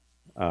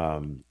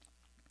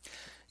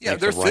 Yeah,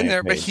 they're thin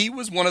there, but he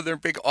was one of their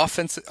big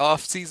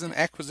off-season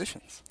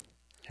acquisitions.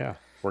 Yeah,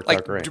 worked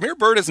out great. Jameer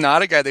Byrd is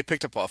not a guy they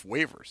picked up off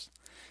waivers.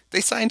 They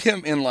signed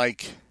him in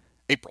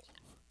April.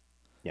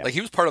 Yeah.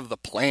 He was part of the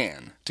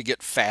plan to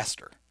get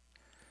faster.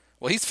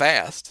 Well, he's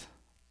fast.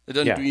 It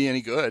doesn't do you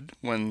any good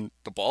when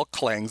the ball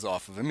clangs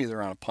off of him,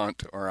 either on a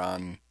punt or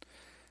on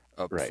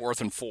a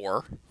 4th and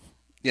 4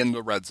 in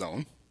the red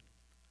zone.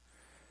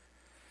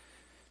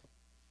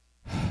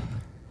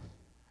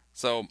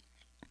 So,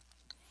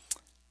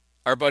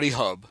 our buddy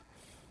Hub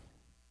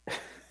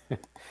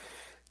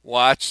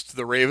watched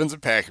the Ravens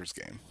and Packers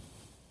game.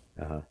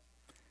 Uh-huh.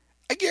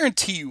 I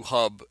guarantee you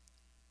Hub,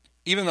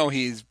 even though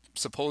he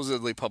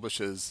supposedly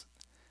publishes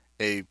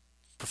a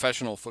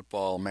professional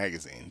football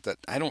magazine that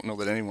I don't know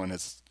that anyone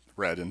has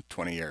read in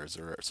 20 years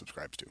or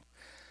subscribes to.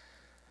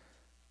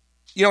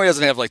 He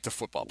doesn't have the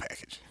football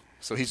package.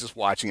 So he's just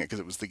watching it because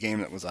it was the game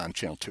that was on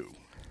Channel 2.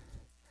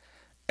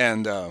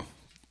 And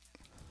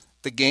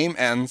the game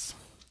ends,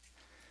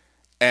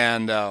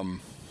 and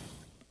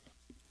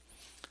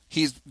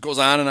he goes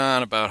on and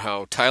on about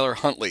how Tyler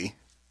Huntley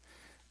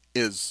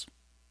is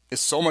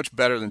so much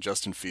better than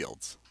Justin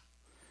Fields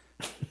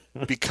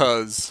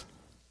because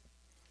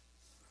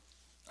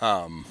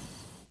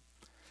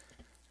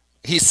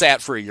he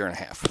sat for a year and a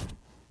half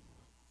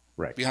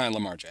behind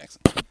Lamar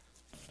Jackson.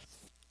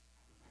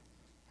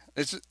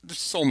 There's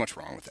so much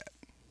wrong with that.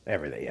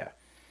 Everything, yeah.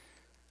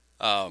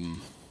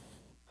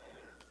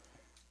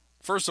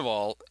 First of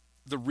all,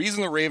 the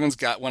reason the Ravens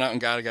went out and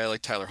got a guy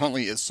like Tyler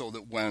Huntley is so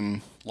that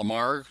when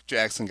Lamar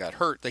Jackson got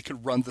hurt, they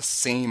could run the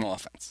same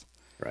offense.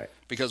 Right.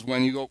 Because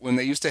when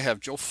they used to have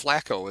Joe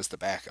Flacco as the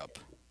backup,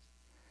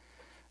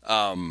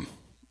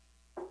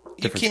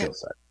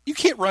 you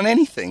can't run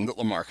anything that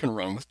Lamar can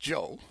run with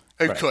Joe.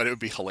 It would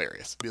be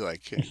hilarious. It'd be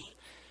like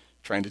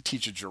trying to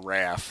teach a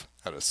giraffe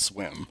how to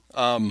swim.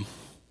 And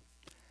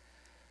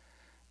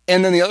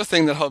then the other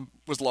thing that Hub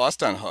was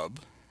lost on Hub,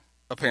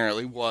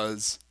 apparently,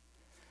 was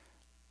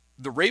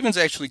the Ravens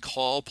actually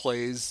call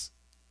plays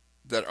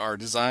that are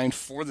designed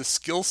for the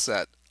skill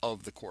set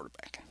of the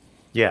quarterback.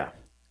 Yeah.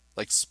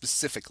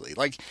 Specifically.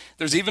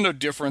 There's even a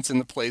difference in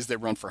the plays they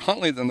run for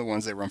Huntley than the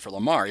ones they run for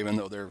Lamar, even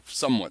though they're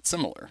somewhat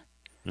similar.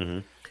 Mm-hmm.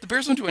 The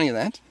Bears don't do any of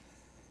that.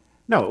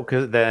 No,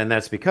 and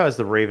that's because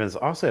the Ravens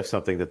also have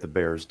something that the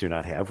Bears do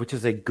not have, which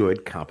is a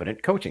good,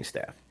 competent coaching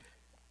staff.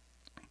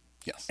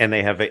 Yes. And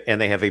they have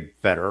a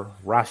better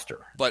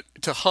roster. But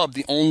to Hub,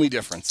 the only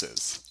difference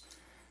is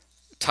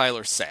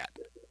Tyler sat.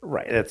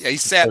 Right. He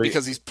sat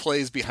because he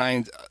plays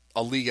behind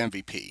a league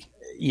MVP.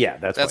 Yeah,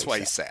 that's why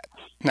he sat.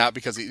 Not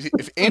because do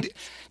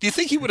you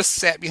think he would have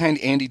sat behind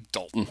Andy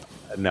Dalton?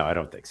 No, I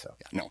don't think so.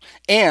 Yeah, no.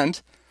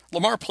 And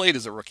Lamar played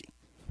as a rookie.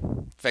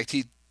 In fact,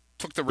 he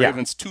took the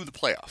Ravens to the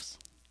playoffs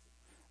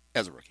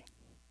as a rookie.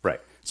 Right.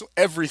 So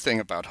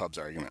everything about Hub's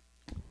argument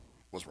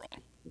was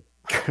wrong.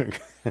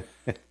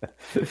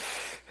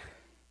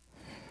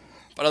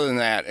 But other than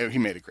that, he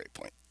made a great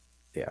point.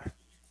 Yeah.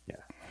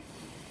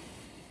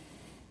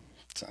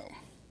 So,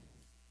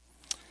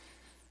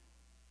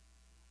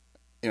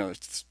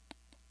 it's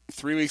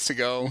 3 weeks to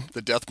go.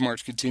 The death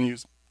march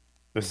continues.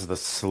 This is the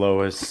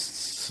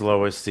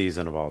slowest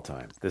season of all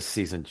time. This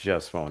season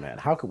just won't end.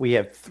 How could we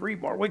have 3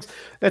 more weeks?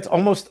 That's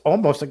almost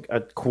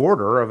a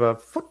quarter of a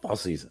football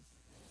season.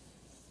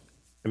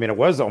 I mean, it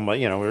was almost,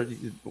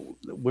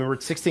 we were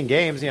at 16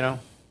 games,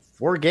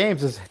 4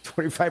 games is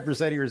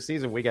 25% of your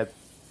season. We got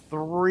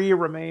 3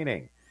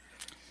 remaining.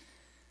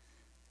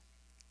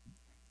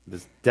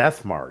 This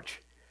death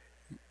march.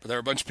 But there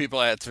were a bunch of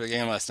people at the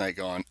game last night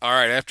going, all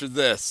right, after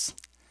this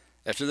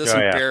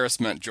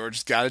embarrassment,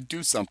 George's got to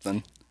do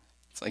something.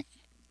 It's like,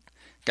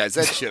 guys,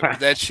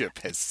 that ship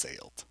has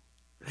sailed.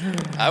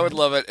 I would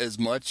love it as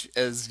much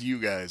as you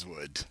guys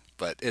would,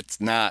 but it's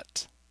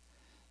not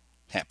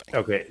happening.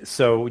 Okay,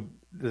 so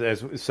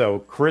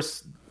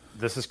Chris,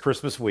 this is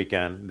Christmas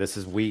weekend. This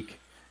is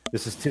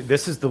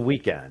the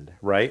weekend,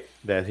 right?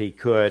 That you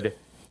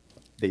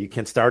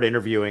can start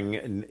interviewing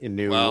in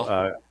new.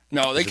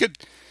 No, they could.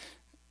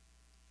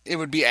 It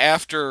would be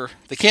after.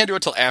 They can't do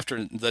it till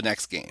after the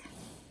next game.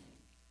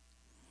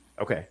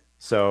 Okay,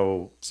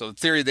 so in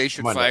theory, they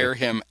should fire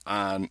him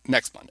on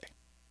next Monday.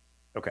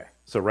 Okay,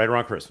 so right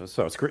around Christmas.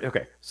 So it's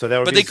okay. So that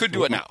would. But they could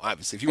do it now.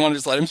 Obviously, if you want to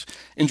just let him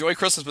enjoy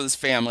Christmas with his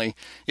family,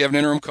 you have an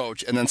interim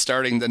coach, and then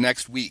starting the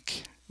next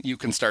week, you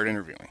can start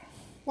interviewing.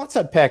 Let's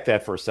unpack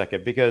that for a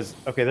second because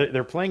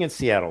they're playing in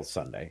Seattle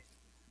Sunday.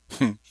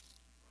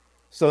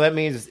 So that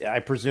means I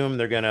presume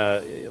they're going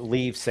to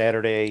leave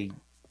Saturday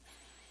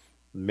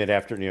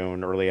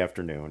mid-afternoon, early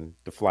afternoon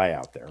to fly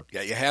out there.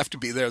 Yeah, you have to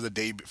be there the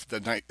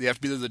night. You have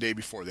to be there the day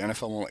before. The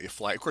NFL won't let you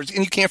fly, of course, and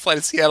you can't fly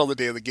to Seattle the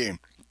day of the game.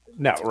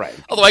 No, right.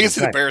 Although I can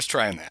see the Bears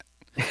trying that.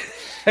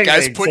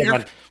 Guys, we're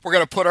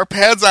going to put our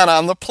pads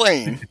on the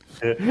plane.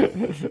 We're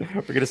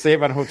going to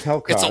save on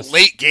hotel costs. It's a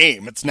late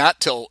game. It's not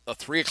till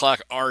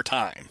 3:00 our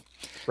time.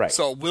 Right.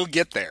 So we'll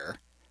get there,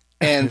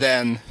 and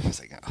then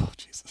it's like, oh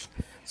Jesus.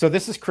 So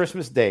this is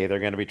Christmas Day. They're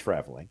going to be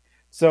traveling.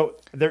 So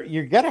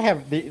they got to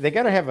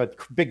have a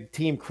big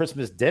team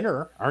Christmas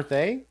dinner, aren't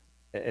they?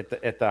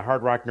 At the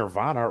Hard Rock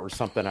Nirvana or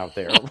something out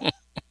there.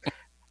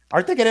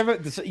 Aren't they going to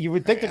have? You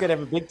would think they're going to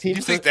have a big team. Do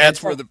you think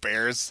that's where the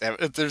Bears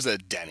have? There's a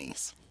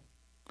Denny's.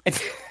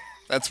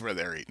 That's where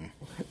they're eating.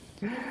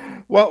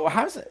 Well,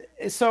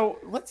 so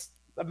let's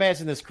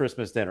imagine this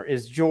Christmas dinner.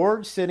 Is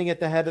George sitting at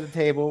the head of the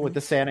table with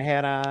the Santa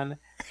hat on?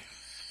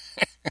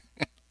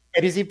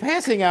 And is he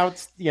passing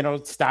out,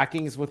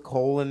 stockings with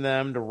coal in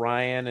them to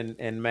Ryan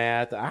and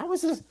Matt? How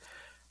is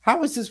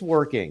this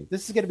working?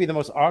 This is going to be the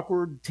most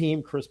awkward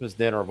team Christmas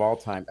dinner of all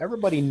time.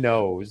 Everybody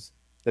knows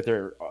that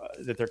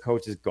their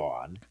coach is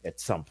gone at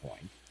some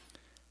point.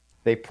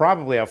 They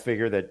probably all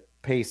figure that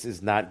Pace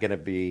is not going to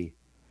be.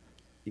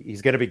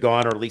 He's going to be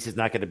gone, or at least he's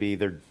not going to be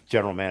their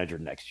general manager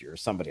next year.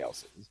 Somebody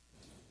else is.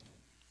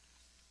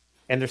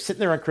 And they're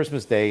sitting there on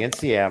Christmas Day in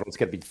Seattle. It's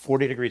going to be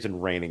 40 degrees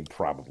and raining,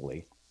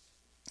 probably.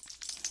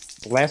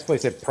 The last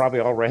place they'd probably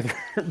all rather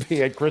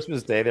be at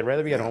Christmas Day. They'd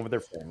rather be at home with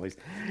their families.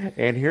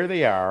 And here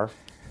they are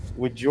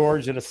with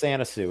George in a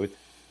Santa suit,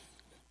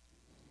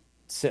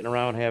 sitting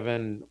around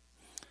having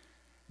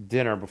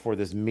dinner before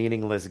this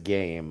meaningless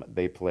game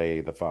they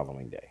play the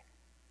following day.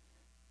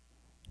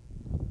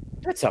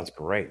 That sounds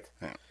great.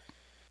 Yeah.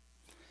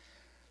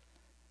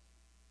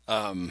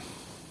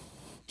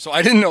 So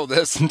I didn't know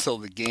this until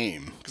the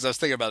game because I was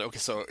thinking about it. Okay,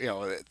 so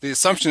the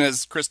assumption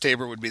is Chris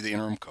Tabor would be the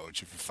interim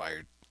coach if you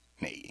fired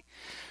Nagy.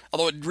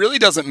 Although it really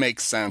doesn't make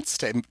sense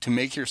to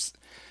make your.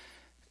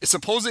 It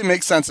supposedly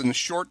makes sense in the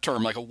short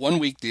term, like a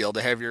 1-week deal,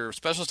 to have your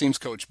special teams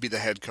coach be the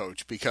head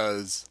coach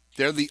because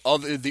they're the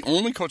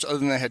only coach other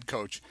than the head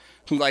coach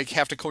who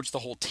have to coach the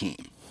whole team.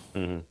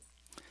 Mm-hmm.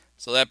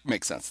 So that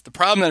makes sense. The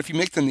problem that if you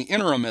make them the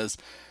interim is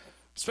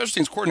special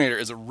teams coordinator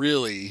is a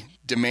really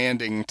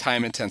demanding,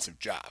 time-intensive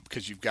job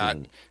because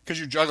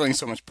you're juggling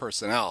so much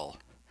personnel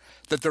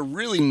that they're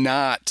really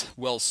not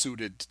well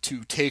suited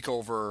to take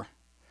over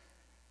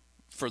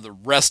for the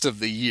rest of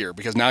the year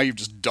because now you've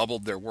just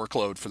doubled their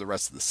workload for the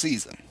rest of the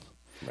season.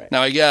 Right.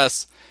 Now I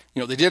guess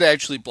they did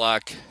actually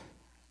block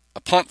a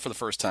punt for the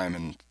first time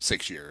in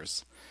 6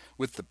 years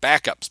with the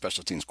backup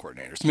special teams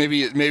coordinators.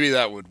 Maybe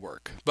that would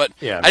work, but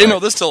yeah, I didn't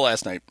know this till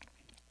last night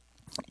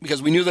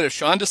because we knew that if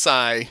Sean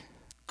Desai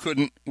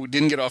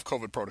didn't get off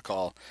COVID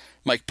protocol,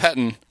 Mike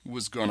Pettin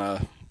was going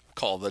to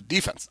call the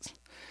defenses.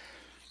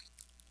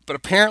 But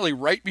apparently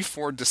right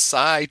before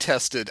Desai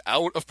tested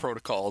out of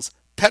protocols,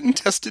 Pettin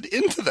tested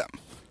into them.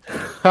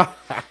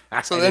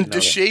 So then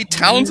Deshae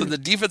Townsend, the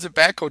defensive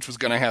back coach, was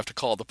going to have to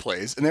call the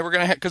plays, and they were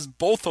going to have, because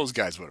both those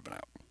guys would have been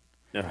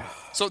out.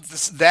 So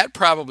that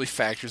probably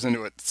factors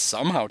into it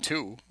somehow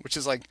too, which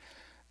is like,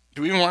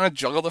 do we even want to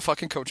juggle the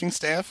fucking coaching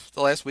staff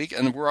the last week?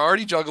 And we're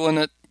already juggling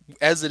it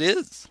as it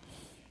is.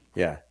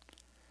 Yeah.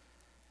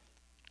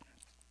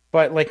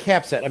 But like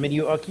Cap said, I mean,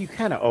 you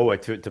kind of owe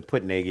it to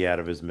put Nagy out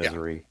of his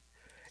misery.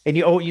 Yeah. And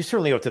you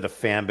certainly owe it to the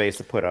fan base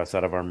to put us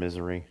out of our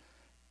misery.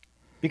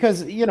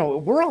 Because,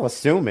 we're all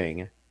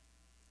assuming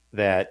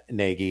that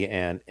Nagy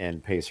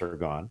and Pace are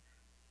gone.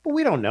 But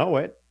we don't know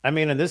it. I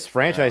mean, and this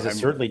franchise has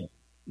certainly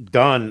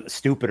done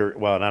stupider –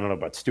 well, I don't know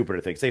about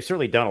stupider things. They've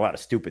certainly done a lot of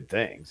stupid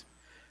things.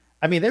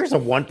 I mean, there's a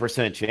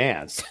 1%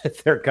 chance that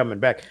they're coming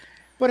back,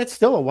 but it's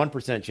still a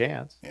 1%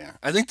 chance. Yeah,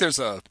 I think there's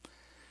a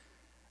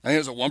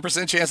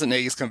 1% chance that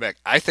Nagy's coming back.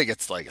 I think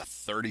it's like a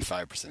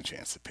 35%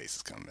 chance that Pace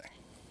is coming back.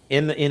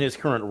 In his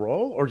current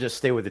role, or just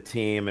stay with the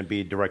team and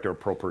be director of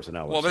pro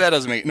personnel? Well, but that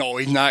doesn't make no.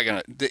 He's not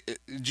gonna. The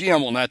GM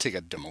will not take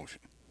a demotion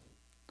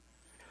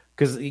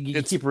because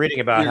you keep reading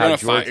about you're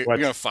how you're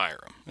going to fire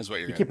him. Is what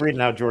you're. You keep reading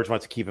how George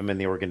wants to keep him in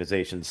the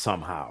organization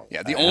somehow.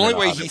 Yeah, the only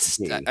way I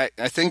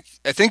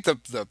think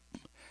the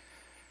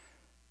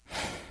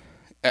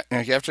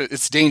you have to.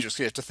 It's dangerous.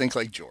 You have to think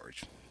like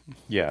George.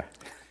 Yeah,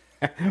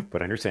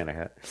 but I understand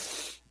that.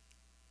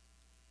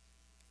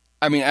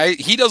 I mean,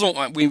 he doesn't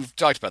want. We've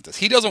talked about this.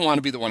 He doesn't want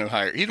to be the one who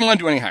hires. He doesn't want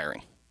to do any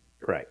hiring.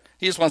 Right.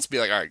 He just wants to be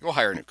like, all right, go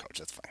hire a new coach.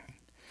 That's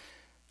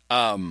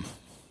fine.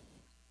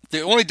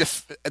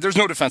 There's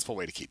no defensible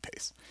way to keep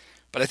Pace,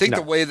 but I think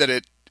the way that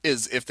it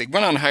is, if they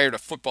went out and hired a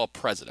football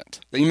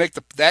president, then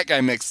that guy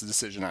makes the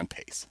decision on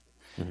Pace,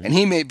 and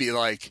he may be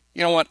like,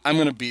 you know what, I'm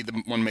going to be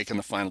the one making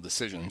the final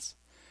decisions,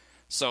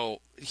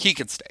 so he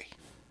could stay.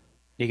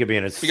 He could be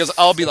in his because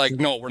I'll be like,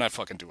 no, we're not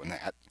fucking doing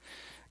that,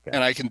 okay.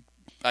 And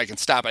I can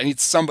stop. I need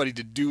somebody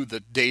to do the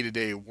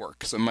day-to-day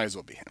work, so it might as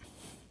well be him.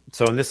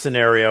 So in this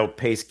scenario,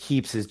 Pace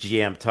keeps his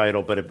GM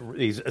title, but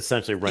he's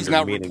essentially rendered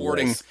meaningless. He's now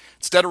reporting,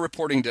 instead of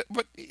reporting to,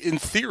 but in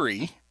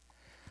theory,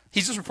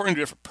 he's just reporting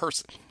to a different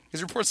person. He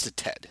reports to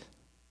Ted.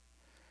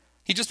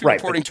 He'd just be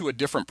reporting to a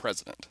different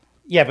president.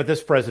 Yeah, but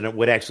this president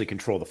would actually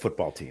control the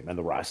football team and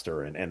the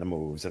roster and the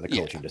moves and the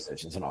coaching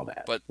decisions and all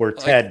that. But where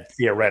Ted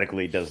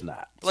theoretically does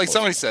not. Like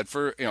somebody said,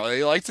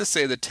 they like to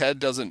say that Ted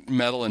doesn't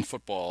meddle in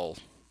football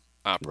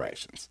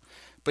operations,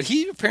 but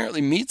he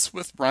apparently meets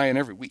with Ryan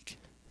every week.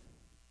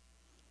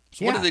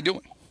 So what are they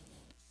doing?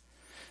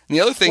 And the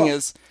other thing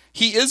is,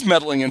 he is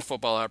meddling in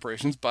football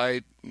operations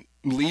by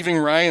leaving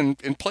Ryan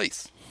in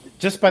place.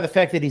 Just by the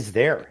fact that he's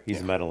there,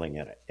 he's meddling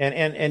in it.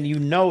 And you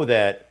know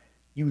that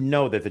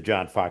the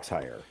John Fox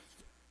hire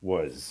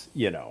was,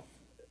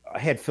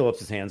 had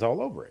Phillips' hands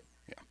all over it.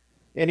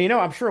 Yeah. And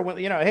I'm sure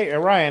hey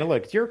Ryan,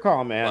 look, it's your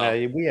call,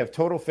 man. We have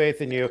total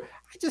faith in you.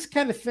 I just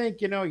kind of think,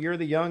 you're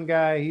the young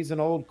guy. He's an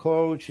old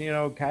coach,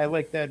 kind of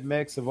like that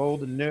mix of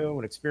old and new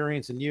and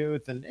experience and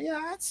youth. And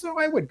so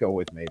I would go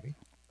with maybe,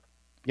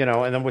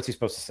 and then what's he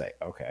supposed to say?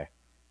 Okay.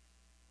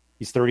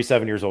 He's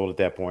 37 years old at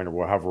that point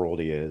or however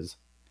old he is.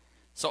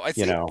 So I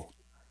think,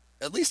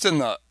 at least in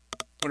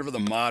whatever the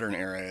modern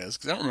era is,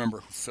 because I don't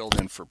remember who filled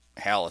in for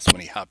Hallis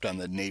when he hopped on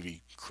the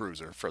Navy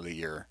cruiser for the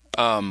year.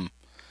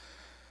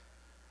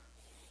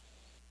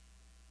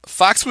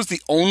 Fox was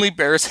the only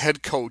Bears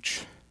head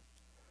coach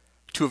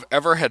to have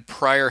ever had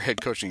prior head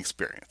coaching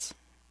experience.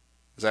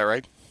 Is that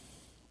right?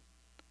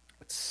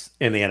 It's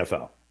in the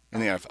NFL. In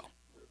the NFL.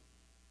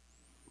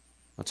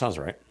 That sounds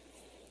right.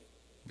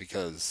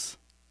 Because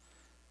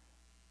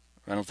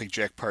I don't think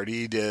Jack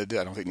Pardee did.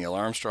 I don't think Neil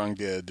Armstrong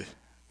did.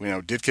 We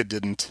know Ditka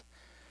didn't.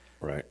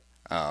 Right.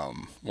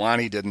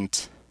 Lonnie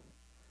didn't.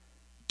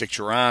 Dick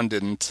Duran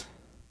didn't.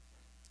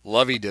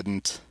 Lovey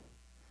didn't.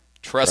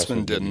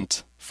 Trestman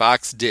didn't.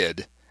 Fox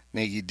did.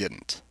 Nagy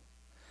didn't.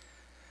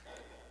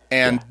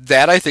 And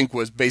that, I think,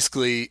 was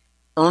basically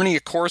Ernie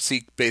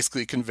Accorsi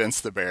basically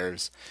convinced the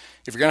Bears,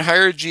 if you're going to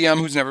hire a GM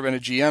who's never been a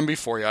GM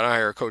before, you ought to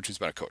hire a coach who's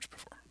been a coach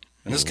before.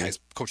 And this guy's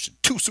coached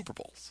 2 Super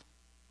Bowls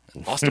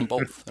and lost them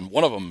both, and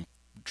one of them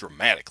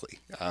dramatically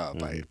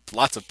by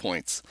lots of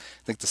points.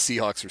 I think the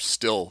Seahawks are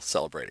still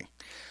celebrating.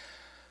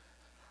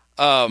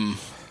 So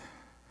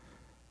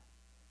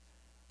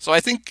I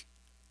think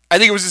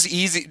it was just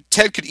easy.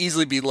 Ted could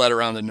easily be led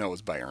around the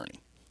nose by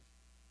Ernie.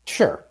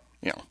 Sure.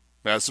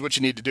 This is what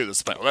you need to do.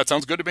 This plan. Well, that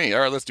sounds good to me. All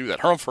right, let's do that.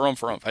 Harumph,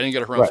 harumph, harumph. I didn't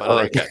get a harumph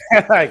out of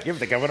that guy. Give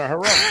the governor a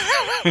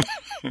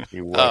harumph.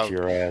 You watch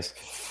your ass.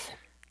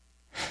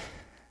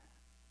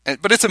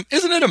 But isn't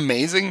it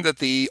amazing that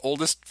the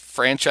oldest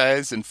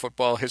franchise in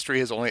football history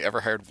has only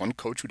ever hired one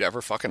coach who'd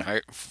ever fucking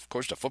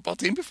coached a football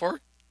team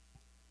before?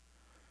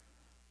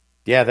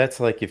 Yeah, that's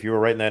like if you were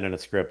writing that in a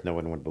script, no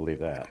one would believe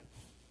that.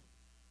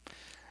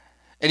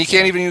 And you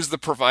can't even use the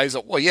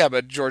proviso. Well, yeah,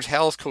 but George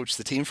Halas coached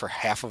the team for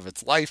half of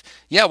its life.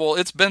 Yeah, well,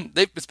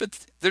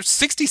 there's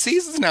 60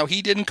 seasons now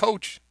he didn't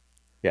coach.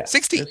 Yeah,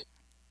 60.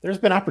 There's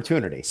been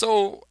opportunity.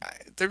 So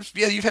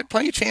you've had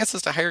plenty of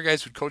chances to hire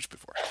guys who'd coached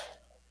before.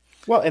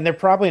 Well, and they're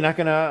probably not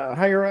going to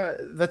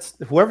hire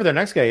whoever their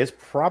next guy is.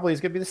 Probably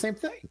is going to be the same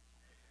thing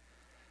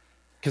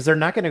because they're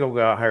not going to go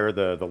hire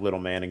the little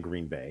man in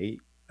Green Bay,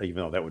 even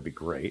though that would be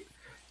great.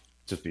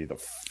 Just be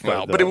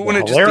but it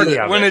wouldn't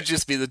it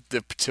just be the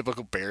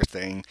typical Bear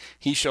thing.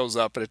 He shows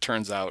up, and it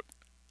turns out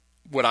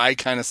what I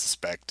kind of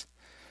suspect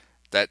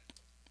that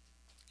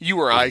you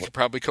or I could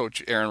probably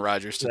coach Aaron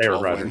Rodgers to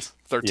 12 wins,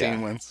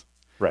 13 wins,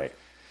 right?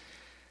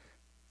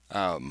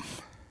 Yeah,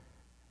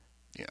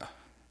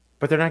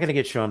 but they're not going to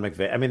get Sean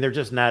McVay. I mean, they're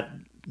just not.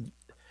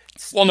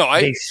 Well, no,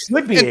 they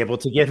should be able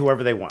to get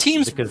whoever they want.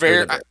 Teams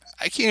I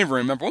can't even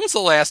remember when was the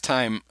last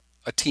time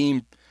a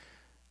team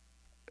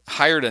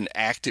hired an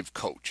active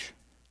coach.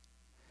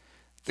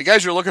 The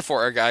guys you're looking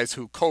for are guys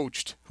who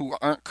coached who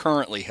aren't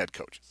currently head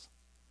coaches.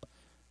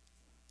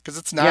 because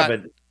it's not.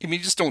 but I mean, you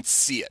just don't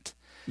see it.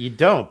 you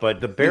don't.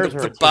 But the Bears are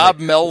a the team Bob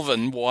that-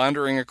 Melvin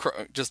wandering across,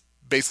 just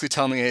basically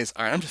telling the guys,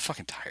 "All right, I'm just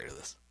fucking tired of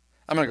this.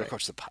 I'm gonna go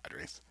coach the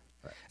Padres."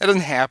 That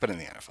doesn't happen in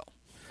the NFL.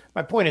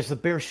 My point is, the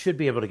Bears should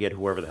be able to get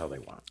whoever the hell they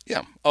want.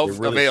 Yeah, They of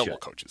really available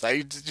should. coaches.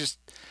 I think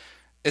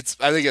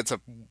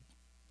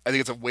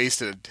it's a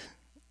wasted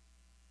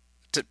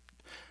to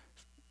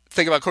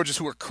think about coaches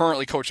who are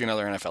currently coaching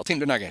another NFL team.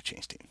 They're not going to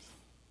change teams.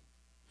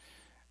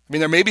 I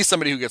mean, there may be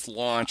somebody who gets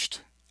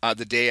launched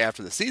the day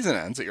after the season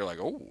ends that you're like,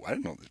 oh, I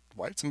didn't know that.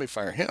 Why did somebody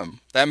fire him?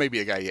 That may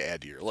be a guy you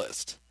add to your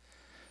list.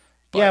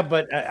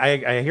 But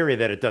I hear you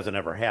that it doesn't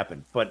ever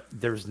happen. But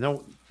there's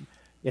no.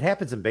 It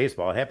happens in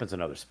baseball. It happens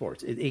in other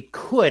sports. It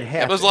could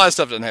happen. Yeah, there's a lot of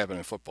stuff that doesn't happen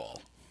in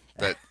football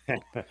that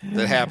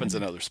happens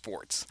in other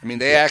sports. I mean,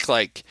 they act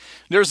like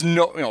there's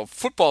no,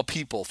 football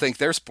people think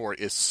their sport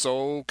is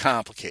so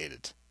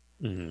complicated.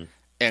 Mm-hmm.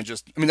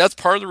 And that's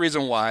part of the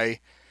reason why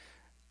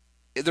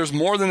there's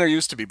more than there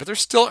used to be, but there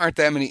still aren't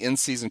that many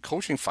in-season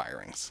coaching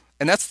firings.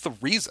 And that's the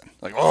reason.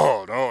 Like,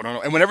 oh,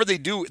 no. And whenever they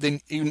do,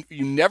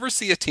 you never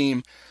see a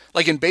team,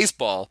 like in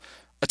baseball,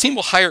 a team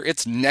will hire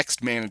its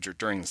next manager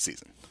during the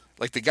season.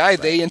 Like the guy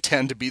they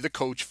intend to be the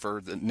coach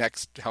for the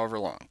next however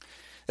long.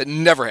 That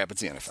never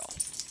happens in the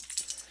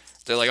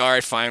NFL. They're like, all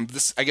right, fine.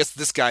 I guess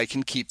this guy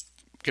can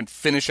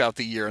finish out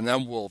the year, and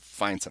then we'll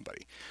find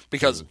somebody.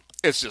 Because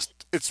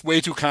it's way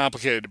too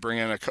complicated to bring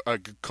in a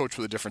coach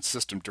with a different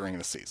system during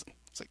the season.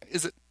 It's like,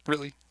 is it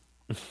really?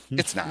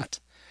 It's not.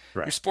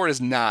 Right. Your sport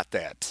is not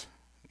that,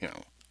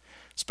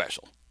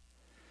 special.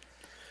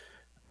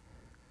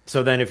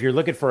 So then, if you're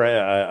looking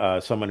for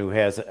someone who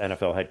has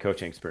NFL head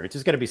coaching experience,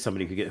 it's got to be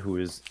somebody who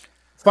is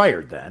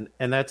fired then,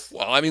 and that's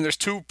Well, I mean, there's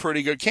two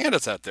pretty good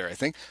candidates out there, I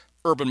think.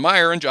 Urban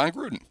Meyer and John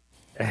Gruden.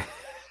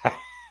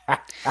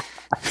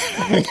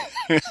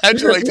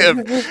 How'd you like to have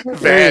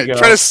Vag?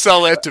 Try to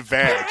sell that to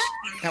Vag.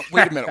 Now,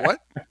 wait a minute, what?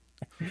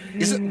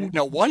 Is it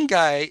now? One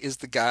guy is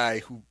the guy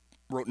who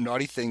wrote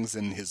naughty things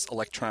in his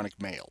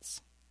electronic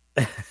mails,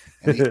 and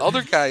the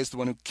other guy is the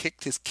one who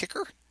kicked his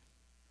kicker.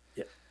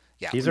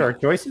 Yeah, these are our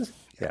choices.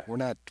 Yeah, we're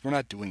not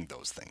doing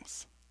those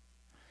things.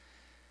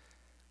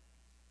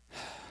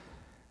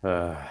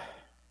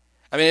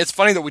 I mean, it's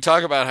funny that we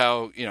talk about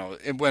how,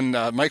 when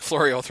Mike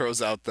Florio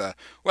throws out the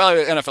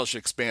NFL should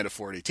expand to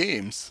 40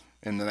 teams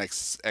in the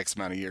next X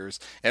amount of years,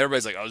 and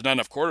everybody's like, oh, there's not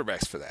enough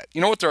quarterbacks for that.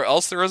 You know what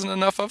else there isn't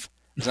enough of?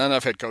 There's not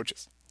enough head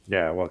coaches.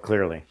 Yeah, well,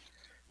 clearly.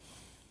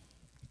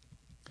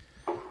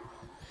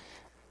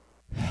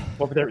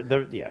 Well,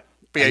 but yeah.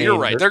 But yeah, you're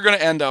right. They're going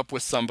to end up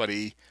with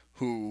somebody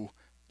who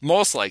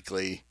most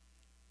likely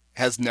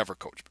has never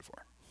coached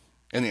before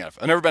in the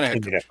NFL. Never been a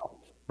head coach.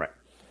 Right.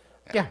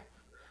 Yeah.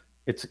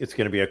 It's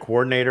going to be a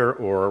coordinator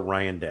or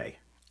Ryan Day.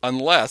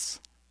 Unless,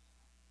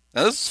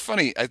 now this is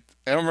funny. I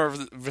don't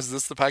remember if was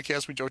this the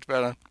podcast we joked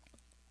about on.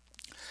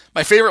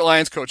 My favorite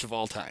Lions coach of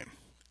all time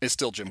is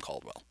still Jim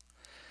Caldwell.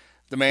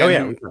 The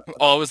man who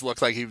always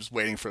looked like he was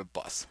waiting for the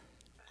bus.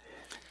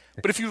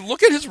 But if you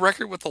look at his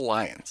record with the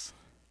Lions,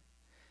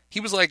 he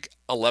was like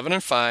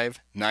 11-5,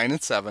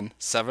 9-7,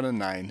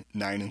 7-9,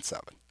 9-7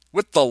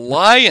 with the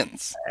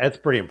Lions. That's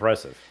pretty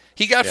impressive.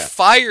 He got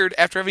fired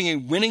after having a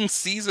winning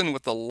season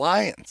with the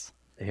Lions.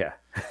 Yeah.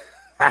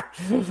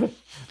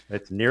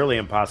 It's nearly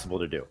impossible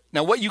to do.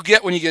 Now, what you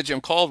get when you get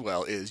Jim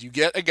Caldwell is you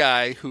get a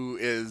guy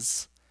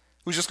who's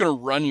just going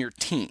to run your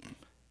team.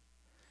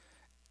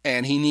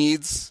 And he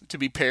needs to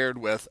be paired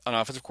with an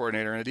offensive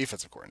coordinator and a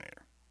defensive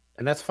coordinator.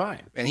 And that's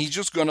fine. And he's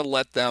just going to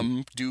let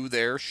them do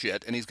their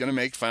shit, and he's going to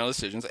make final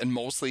decisions, and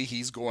mostly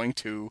he's going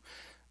to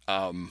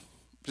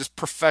just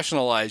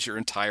professionalize your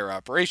entire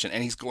operation.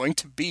 And he's going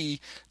to be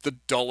the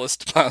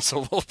dullest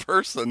possible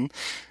person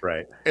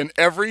in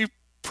every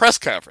press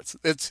conference.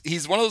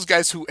 He's one of those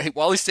guys who,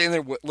 while he's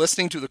standing there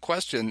listening to the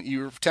question,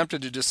 you're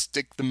tempted to just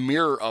stick the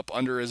mirror up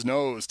under his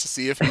nose to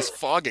see if he's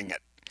fogging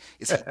it.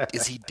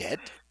 Is he dead?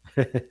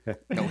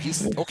 No,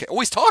 he's okay. Oh,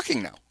 he's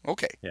talking now.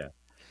 Okay. Yeah.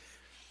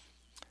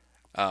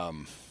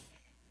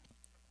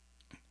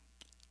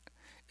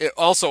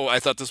 Also, I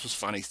thought this was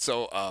funny.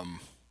 So,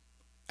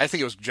 I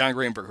think it was John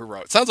Greenberg who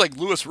wrote. It sounds like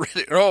Louis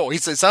Riddick. Oh, he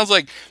said, sounds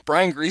like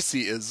Brian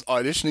Griese is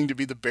auditioning to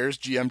be the Bears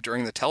GM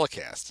during the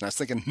telecast. And I was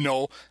thinking,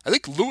 no, I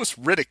think Louis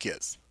Riddick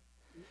is.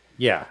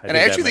 Yeah. I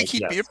actually think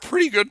he'd be a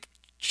pretty good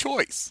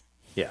choice.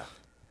 Yeah.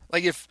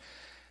 Like if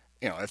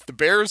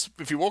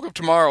you woke up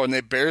tomorrow and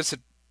the Bears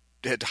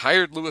had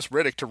hired Louis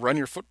Riddick to run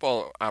your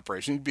football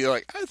operation, you'd be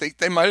like, I think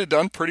they might have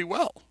done pretty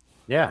well.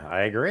 Yeah,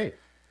 I agree.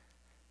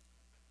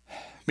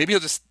 Maybe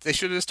they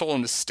should have just told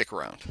him to stick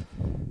around.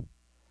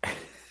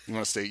 You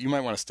want to stay? You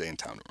might want to stay in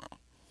town tomorrow.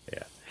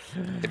 Yeah.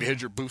 Have you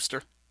had your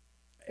booster?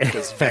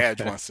 Because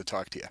Vag wants to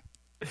talk to you.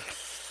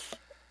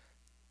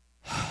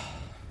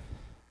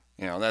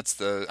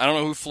 That's I don't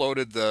know who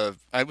floated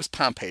I was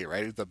Pompey,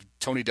 right? The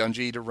Tony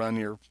Dungy to run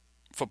your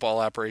football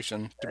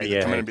operation to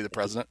come in and be the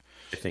president.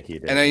 I think he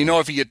did. And then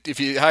if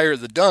you hire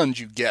the Dunge,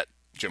 you get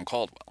Jim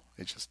Caldwell.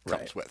 It just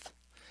comes with.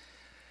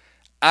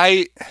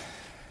 I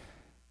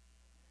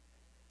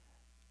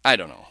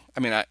don't know.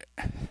 I mean, I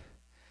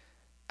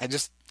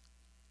just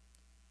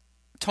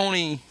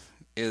Tony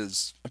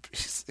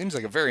seems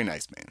like a very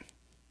nice man.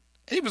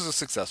 He was a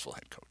successful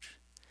head coach.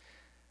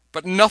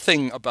 But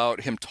nothing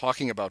about him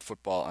talking about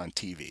football on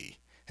TV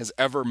has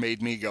ever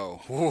made me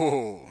go,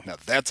 whoa, now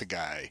that's a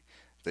guy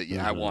that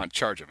I want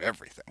charge of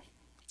everything.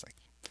 It's like,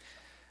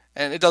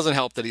 and it doesn't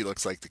help that he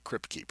looks like the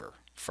Crypt Keeper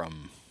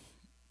from,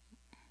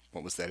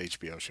 what was that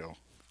HBO show?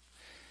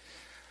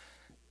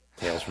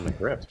 Tales from the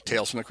Crypt.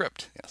 Tales from the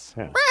Crypt, yes.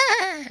 Yeah.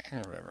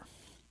 Whatever.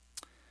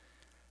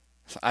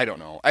 So I don't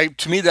know.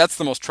 To me, that's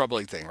the most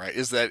troubling thing, right?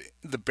 Is that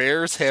the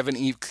Bears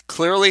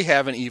clearly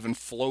haven't even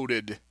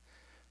floated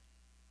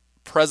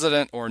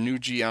president or new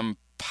GM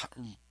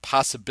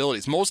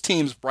possibilities. Most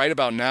teams right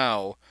about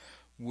now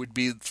would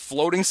be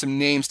floating some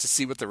names to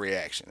see what the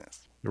reaction is.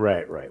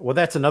 Right. Well,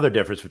 that's another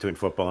difference between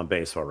football and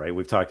baseball, right?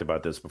 We've talked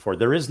about this before.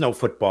 There is no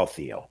football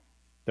Theo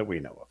that we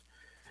know of.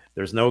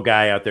 There's no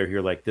guy out there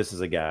who's like, this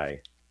is a guy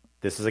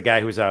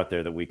who's out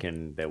there that we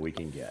can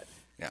get.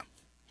 Yeah.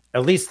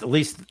 At least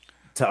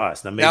to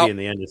us. Now, in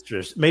the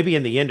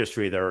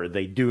industry,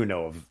 they do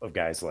know of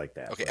guys like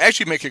that. Okay,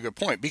 actually make a good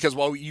point, because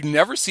while you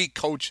never see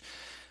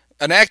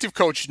an active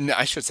coach,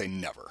 I should say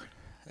never.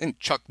 I think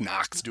Chuck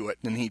Knox do it,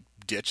 and he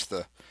ditched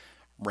the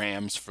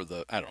Rams for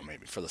the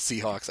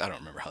Seahawks. I don't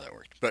remember how that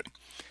worked. But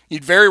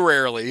you'd very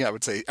rarely, I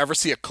would say, ever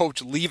see a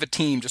coach leave a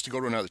team just to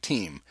go to another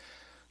team.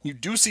 You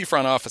do see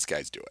front office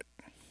guys do it.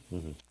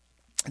 Mm-hmm.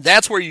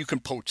 That's where you can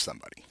poach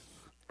somebody.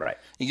 Right.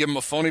 You give them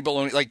a phony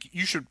baloney. Like,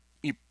 you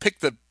pick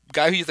the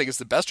guy who you think is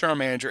the best general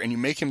manager and you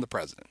make him the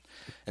president.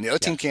 And the other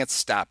team can't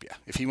stop you.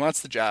 If he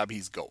wants the job,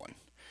 he's going.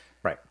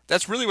 Right.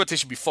 That's really what they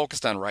should be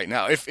focused on right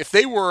now. If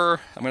they were,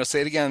 I'm going to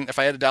say it again, if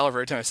I had $1 for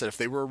every time I said if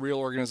they were a real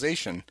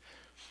organization,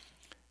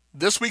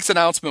 this week's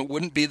announcement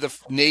wouldn't be the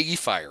Nagy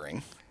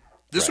firing.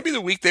 This would be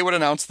the week they would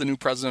announce the new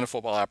president of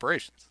football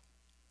operations.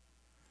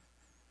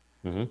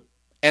 Mm-hmm.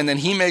 And then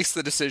he makes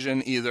the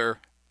decision either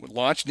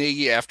launch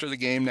Nagy after the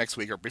game next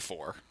week or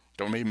before.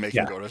 Don't maybe make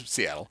him go to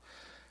Seattle.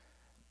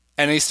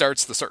 And he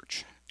starts the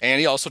search. And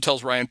he also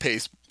tells Ryan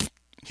Pace,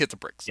 hit the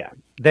bricks. Yeah,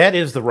 that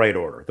is the right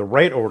order. The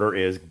right order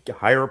is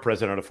hire a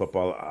president of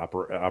football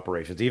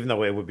operations, even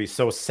though it would be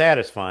so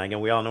satisfying.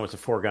 And we all know it's a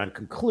foregone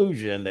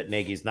conclusion that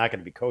Nagy's not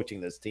going to be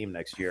coaching this team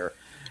next year.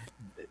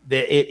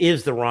 It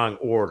is the wrong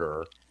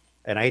order.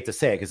 And I hate to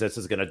say it because this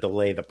is going to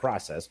delay the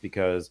process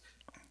because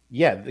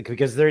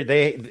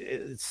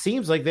it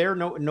seems like they're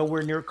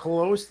nowhere near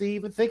close to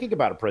even thinking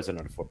about a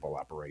president of football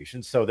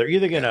operations. So they're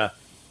either going to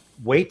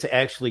wait to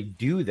actually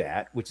do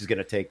that, which is going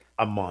to take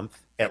a month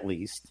at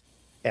least,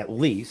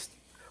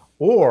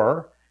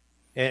 or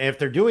and if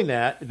they're doing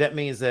that, that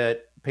means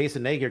that Pace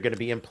and Nagy are going to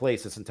be in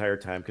place this entire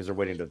time because they're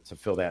waiting to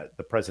fill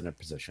the president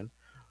position.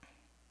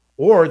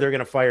 Or they're going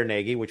to fire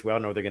Nagy, which we all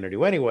know they're going to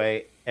do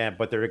anyway,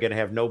 but they're going to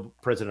have no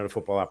president of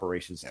football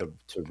operations to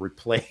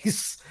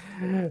replace,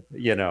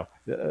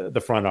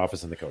 the front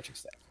office and the coaching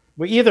staff.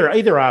 Well,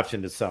 either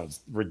option, it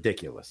sounds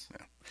ridiculous.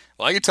 Yeah.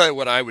 Well, I can tell you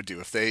what I would do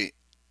if they,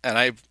 and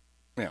I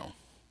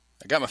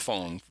got my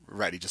phone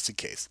ready just in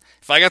case.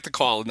 If I got the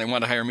call and they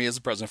want to hire me as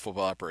the president of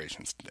football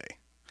operations today,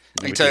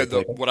 I can tell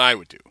you what I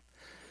would do.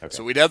 Okay.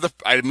 So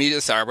I'd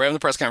immediately say, we're having the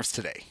press conference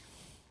today.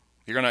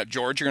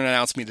 George, you're going to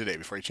announce me today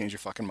before you change your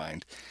fucking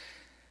mind.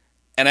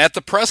 And at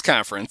the press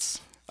conference,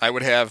 I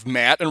would have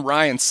Matt and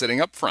Ryan sitting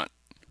up front.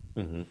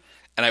 Mm-hmm.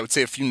 And I would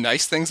say a few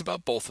nice things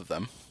about both of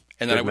them.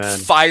 And then I would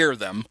fire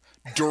them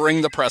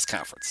during the press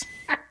conference.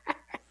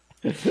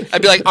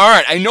 I'd be like, all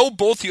right, I know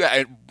both you.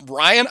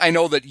 Ryan, I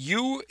know that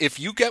if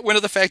you get wind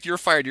of the fact you're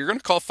fired, you're going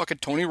to call fucking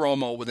Tony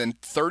Romo within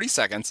 30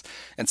 seconds.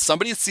 And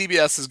somebody at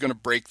CBS is going to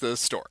break the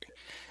story.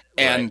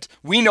 And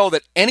we know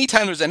that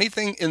anytime there's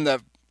anything in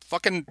the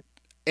fucking...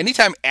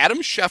 Anytime Adam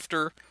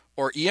Schefter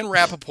or Ian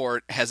Rappaport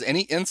has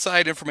any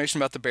inside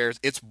information about the Bears,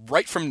 it's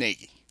right from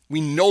Nagy.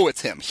 We know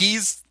it's him. He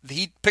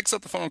picks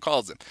up the phone and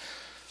calls him.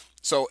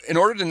 So in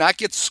order to not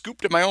get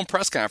scooped at my own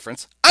press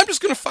conference, I'm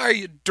just going to fire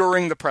you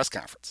during the press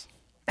conference.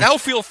 Now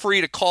feel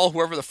free to call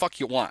whoever the fuck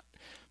you want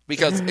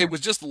because it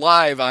was just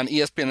live on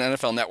ESPN and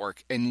NFL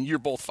Network, and you're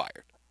both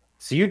fired.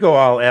 So you go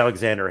all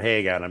Alexander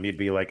Haig on him. You'd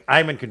be like,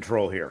 I'm in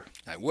control here.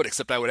 I would,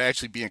 except I would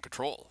actually be in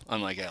control,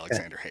 unlike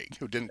Alexander Haig,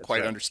 who didn't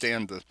quite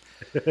understand the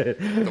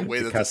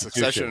way that the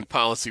succession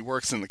policy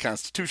works in the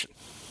Constitution.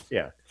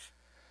 Yeah.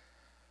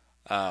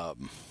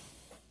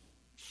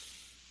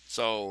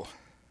 So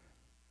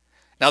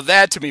now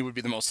that to me would be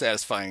the most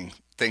satisfying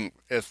thing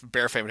if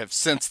Bear fan would have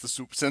since the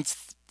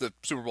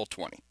Super Bowl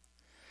 20.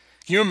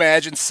 Can you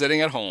imagine sitting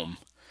at home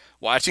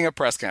watching a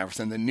press conference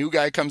and the new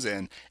guy comes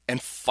in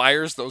and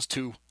fires those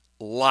two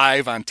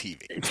live on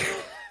TV?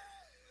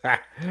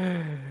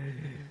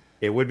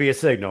 It would be a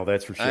signal,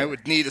 that's for sure. I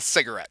would need a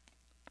cigarette.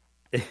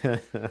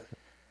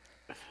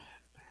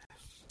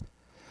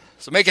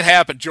 So make it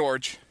happen,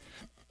 George.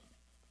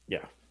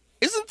 Yeah.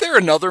 Isn't there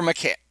another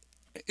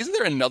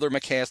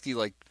McCaskey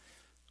like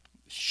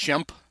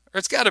Shemp? Or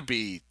there's got to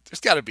be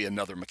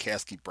another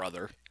McCaskey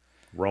brother.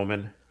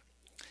 Roman.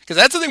 Because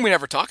that's the thing we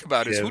never talk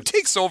about is who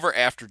takes over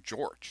after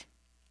George.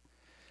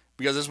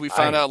 Because as we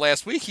found out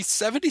last week, he's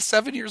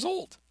 77 years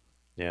old.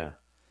 Yeah.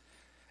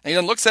 And he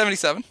doesn't look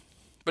 77.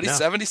 But he's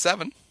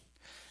 77.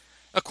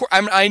 Of course,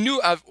 I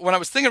knew when I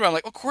was thinking about it, I'm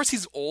like, of course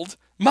he's old.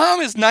 Mom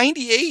is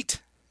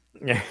 98.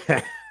 And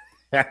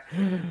I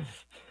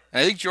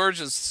think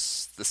George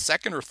is the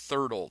second or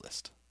third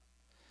oldest.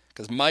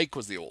 Because Mike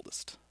was the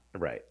oldest.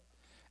 Right.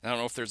 I don't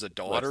know if there's a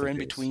daughter in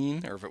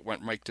between or if it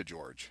went Mike to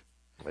George.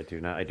 I do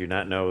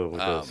not know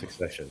the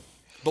succession.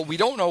 But we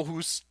don't know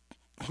who's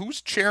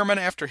chairman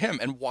after him.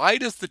 And why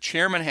does the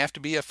chairman have to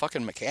be a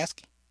fucking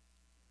McCaskey?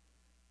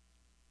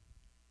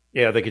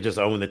 Yeah, they could just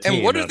own the team.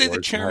 And what are they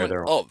the chairman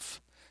of?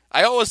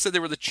 I always said they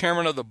were the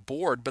chairman of the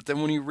board, but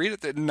then when you read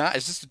it, they're not.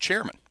 It's just the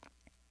chairman.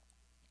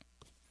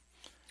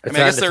 I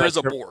guess there is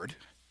a board.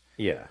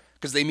 Yeah.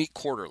 Because they meet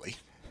quarterly.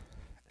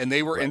 And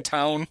they were in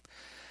town.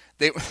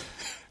 The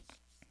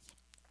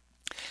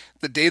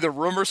day the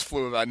rumors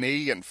flew about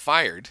Nagy getting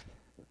fired,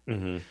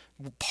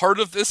 part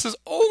of this is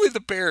only the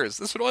Bears.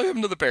 This would only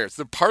happen to the Bears.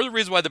 Part of the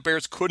reason why the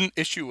Bears couldn't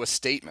issue a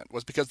statement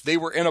was because they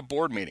were in a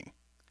board meeting.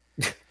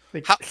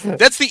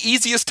 That's the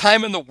easiest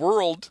time in the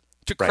world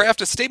to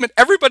craft a statement.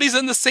 Everybody's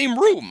in the same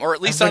room, or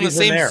at least on the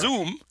same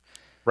Zoom.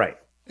 Right.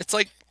 It's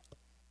like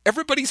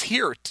everybody's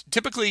here.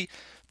 Typically,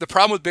 the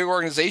problem with big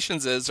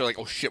organizations is they're like,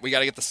 oh shit, we got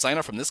to get the sign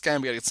up from this guy,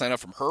 and we got to get the sign up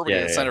from her, we got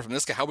to get the sign up from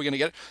this guy. How are we going to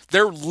get it?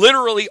 They're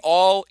literally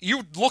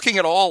you're looking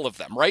at all of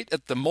them right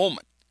at the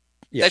moment.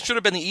 Yeah. That should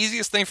have been the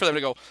easiest thing for them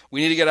to go,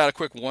 we need to get out a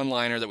quick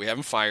one-liner that we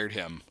haven't fired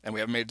him and we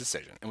haven't made a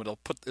decision. And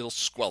it'll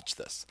squelch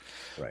this.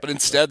 Right. But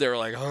instead they were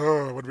like,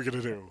 oh, what are we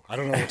going to do? I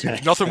don't know what to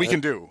do. Nothing we can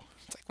do.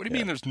 It's like, what do you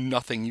mean there's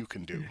nothing you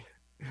can do?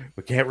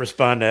 We can't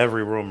respond to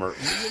every rumor.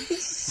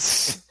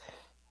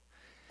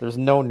 There's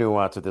no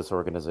nuance with this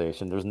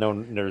organization. There's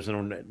nothing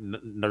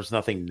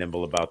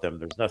nimble about them.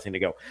 There's nothing to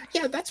go,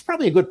 yeah, that's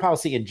probably a good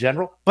policy in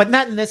general, but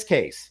not in this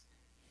case.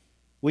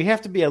 We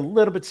have to be a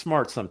little bit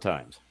smart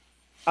sometimes.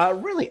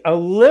 Really, a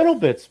little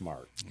bit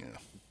smart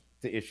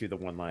to issue the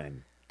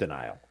one-line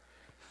denial.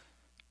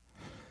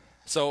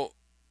 So,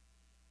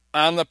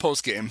 on the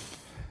post game,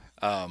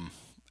 I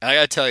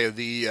gotta tell you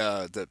the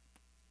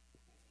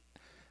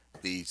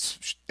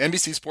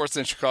NBC Sports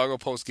in Chicago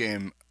post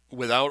game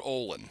without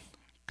Olin,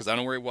 because I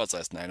don't know where he was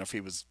last night. I don't know if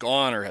he was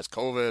gone or has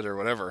COVID or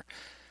whatever.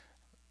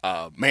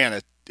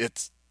 Man,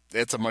 it's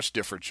a much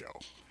different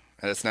show,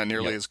 and it's not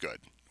nearly as good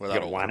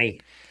without Olin.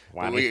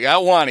 We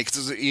got Wani,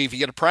 because if you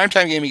get a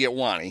primetime game, you get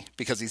Wani,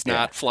 because he's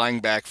not flying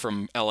back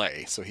from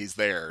L.A., so he's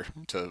there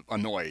to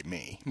annoy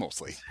me,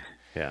 mostly.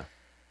 Yeah.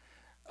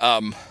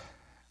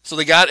 So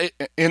they got it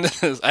in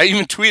this. I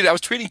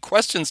was tweeting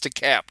questions to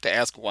Cap to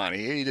ask Wani.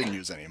 He didn't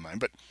use any of mine,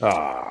 but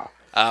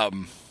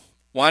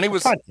Wani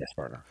was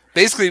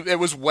basically,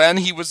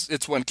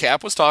 it's when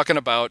Cap was talking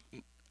about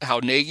how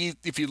Nagy,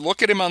 if you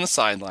look at him on the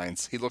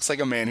sidelines, he looks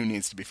like a man who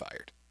needs to be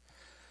fired.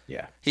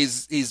 Yeah.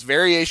 He's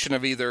variation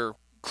of either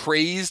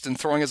crazed and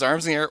throwing his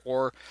arms in the air,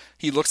 or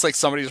he looks like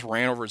somebody just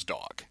ran over his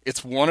dog.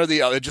 It's one or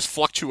the other. It just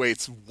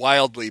fluctuates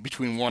wildly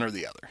between one or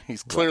the other.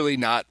 He's clearly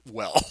not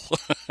well.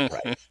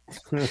 Right.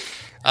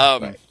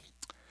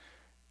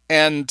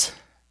 And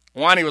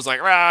Wani was like,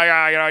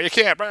 you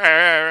can't.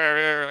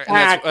 And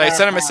I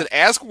sent him, I said,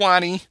 ask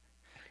Wani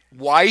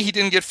why he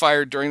didn't get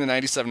fired during the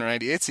 97 or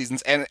 98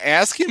 seasons, and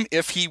ask him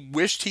if he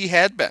wished he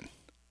had been.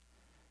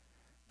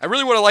 I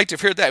really would have liked to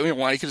have heard that.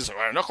 Wani could just say,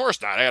 well, of course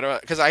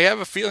not. Because I have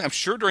a feeling, I'm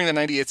sure during the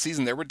 98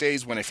 season, there were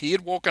days when if he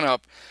had woken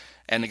up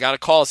and got a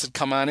call that said,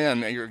 come on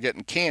in, and you're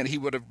getting canned, he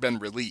would have been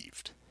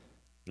relieved.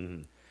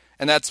 Mm-hmm.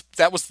 And that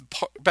was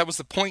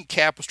the point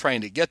Cap was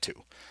trying to get to.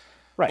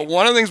 Right. But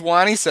one of the things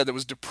Wani said that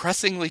was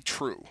depressingly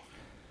true,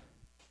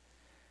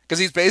 because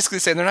he's basically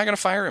saying they're not going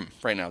to fire him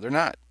right now. They're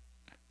not.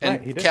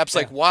 And Cap's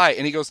like, why?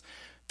 And he goes,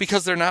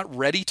 because they're not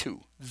ready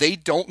to. They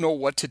don't know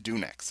what to do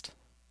next.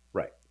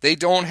 Right. They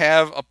don't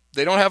have a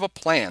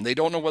plan. They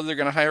don't know whether they're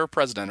going to hire a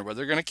president or whether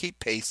they're going to keep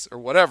pace or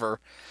whatever.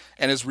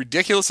 And as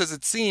ridiculous as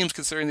it seems,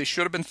 considering they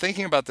should have been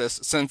thinking about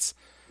this since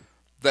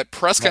that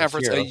press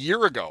conference a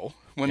year ago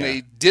when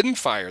they didn't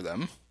fire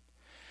them,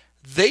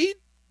 they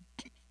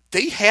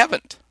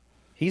haven't.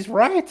 He's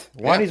right.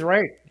 Wani's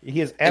right.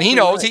 He is, and he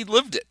knows he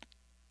lived it.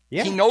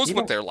 Yeah, he knows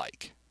what they're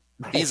like.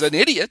 Right. He's an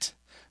idiot,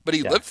 but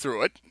he lived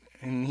through it,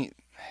 and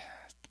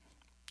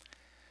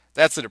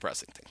that's the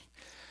depressing thing.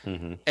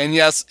 Mm-hmm. And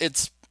yes,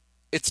 it's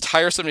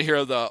tiresome to hear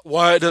it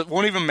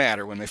won't even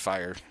matter when they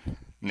fire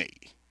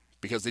Nagy,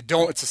 because they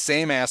don't. It's the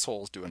same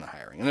assholes doing the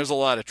hiring, and there's a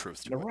lot of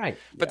truth to it. Right.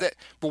 But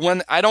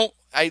when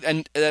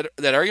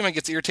that argument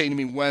gets irritating to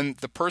me when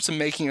the person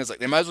making it is like,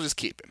 they might as well just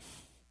keep him.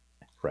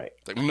 Right.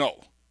 Like, no,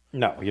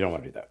 you don't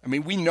want to do that. I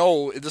mean, we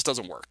know this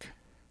doesn't work.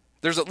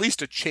 There's at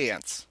least a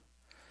chance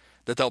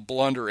that they'll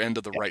blunder into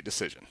the right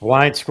decision.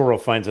 Blind squirrel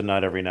finds a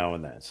nut every now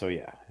and then. So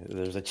yeah,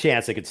 there's a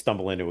chance they could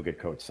stumble into a good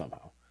coach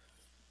somehow.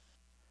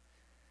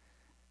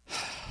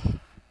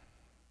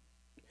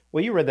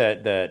 Well, you read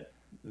that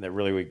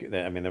really.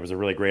 There was a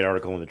really great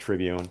article in the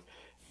Tribune.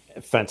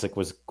 Fensick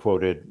was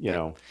quoted.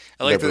 I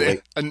like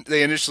that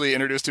they initially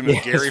introduced him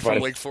as Gary from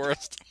Lake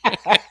Forest.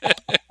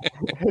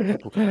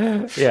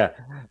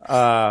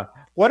 Yeah.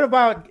 What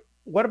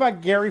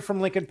about Gary from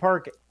Lincoln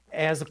Park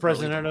as the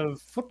president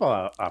of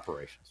football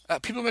operations.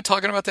 People have been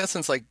talking about that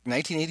since like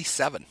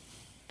 1987,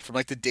 from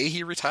like the day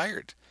he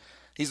retired.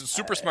 He's a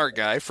super smart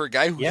guy for a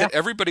guy who hit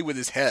everybody with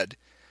his head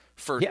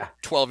for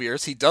 12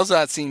 years. He does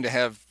not seem to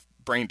have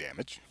brain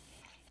damage.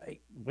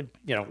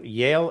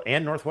 Yale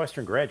and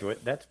Northwestern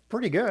graduate. That's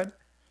pretty good.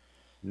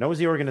 Knows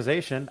the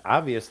organization,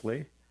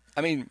 obviously.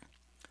 I mean,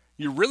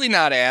 you're really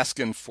not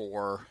asking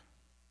for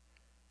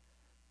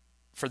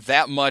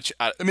that much.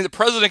 I mean, the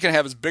president can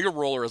have as big a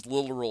role or as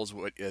little a role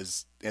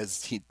as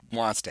he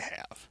wants to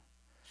have.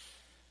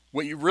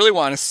 What you really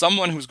want is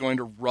someone who's going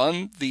to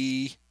run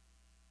the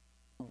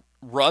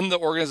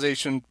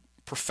organization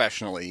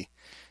professionally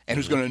and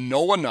who's going to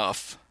know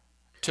enough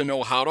to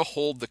know how to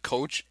hold the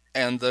coach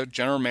and the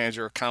general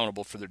manager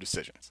accountable for their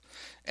decisions.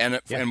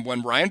 And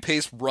when Ryan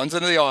Pace runs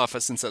into the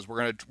office and says, we're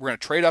going to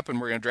trade up and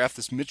we're going to draft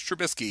this Mitch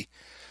Trubisky,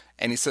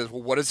 and he says,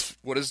 well, what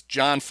does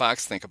John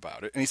Fox think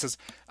about it? And he says,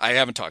 I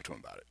haven't talked to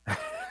him about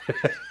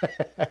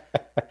it.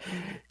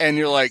 And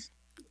you're like,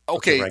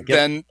 okay, right.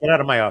 then get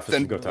out of my office.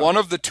 Then and go talk. One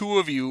of the two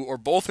of you or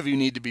both of you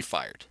need to be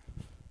fired.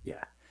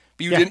 Yeah.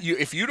 But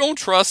if you don't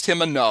trust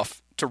him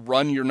enough to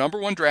run your number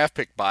one draft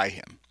pick by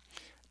him,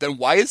 then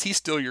why is he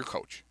still your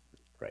coach?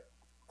 Right.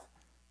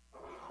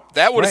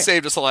 That would have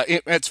saved us a lot.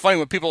 It's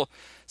funny when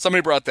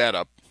somebody brought that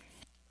up,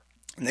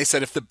 and they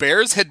said if the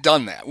Bears had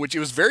done that, which it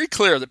was very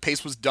clear that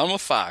Pace was done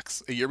with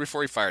Fox a year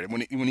before he fired him,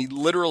 when he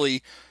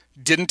literally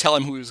didn't tell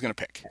him who he was going to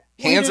pick.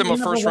 Hands him a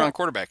first-round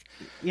quarterback.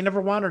 You never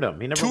wanted him.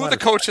 Two of the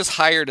coaches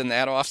hired in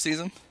that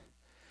offseason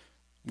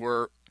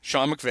were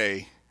Sean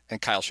McVay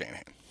and Kyle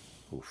Shanahan.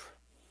 Oof.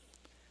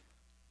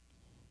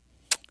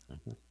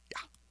 Yeah.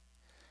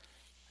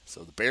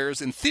 So the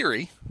Bears, in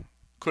theory,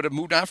 could have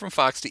moved on from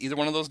Fox to either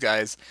one of those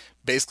guys,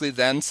 basically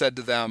then said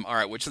to them, all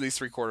right, which of these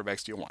three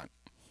quarterbacks do you want?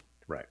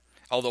 Right.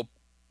 Although,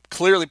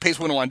 clearly Pace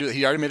wouldn't want to do that.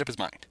 He already made up his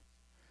mind.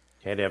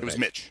 It was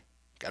Mitch.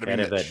 Got to be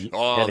Mitch.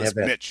 It's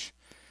Mitch.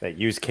 That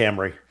used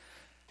Camry.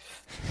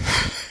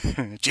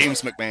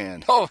 James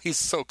McMahon. Oh, he's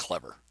so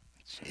clever.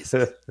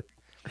 Jesus.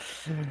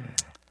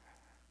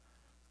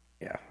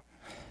 Yeah.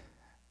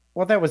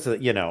 Well, that was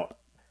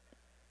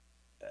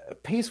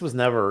Pace was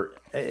never,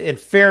 in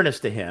fairness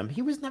to him,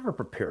 he was never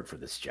prepared for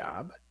this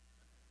job.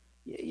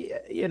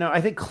 I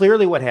think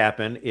clearly what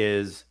happened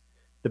is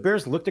the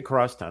Bears looked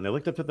across town. They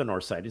looked up to the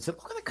north side and said,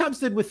 look what the Cubs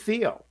did with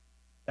Theo.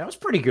 That was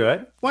pretty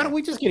good. Why don't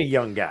we just get a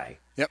young guy?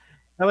 Yep.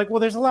 They're like, well,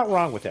 there's a lot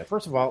wrong with that.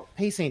 First of all,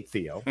 Pace ain't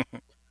Theo.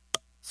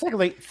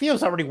 Secondly,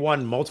 Theo's already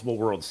won multiple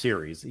World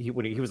Series. He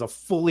was a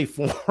fully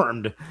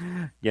formed,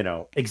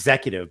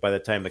 executive by the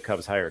time the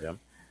Cubs hired him.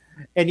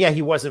 And yeah,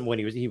 he wasn't when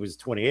he was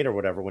 28 or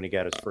whatever when he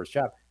got his first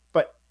job.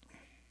 But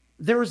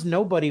there was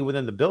nobody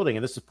within the building,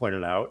 and this is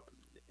pointed out,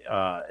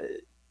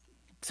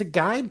 to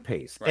guide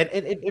Pace. Right.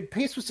 And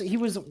Pace was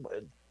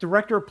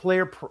director of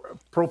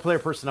pro player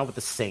personnel with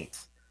the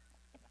Saints.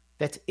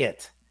 That's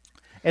it.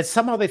 And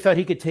somehow they thought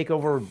he could take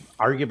over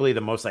arguably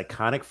the most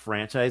iconic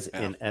franchise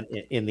in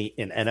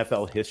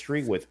NFL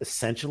history with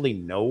essentially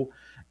no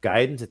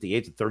guidance at the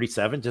age of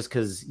 37, just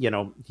because,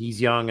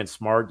 he's young and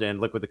smart and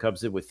look what the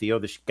Cubs did with Theo.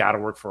 This got to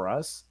work for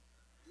us.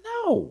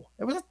 No,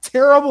 it was a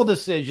terrible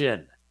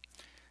decision.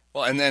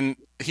 Well, and then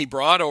he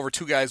brought over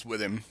two guys with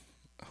him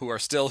who are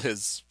still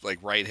his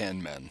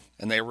right-hand men,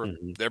 and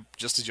they're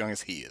just as young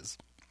as he is.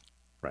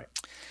 Right.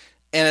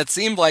 And it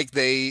seemed like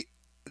they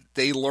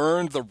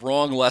learned the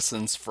wrong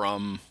lessons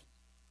from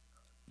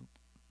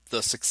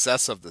the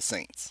success of the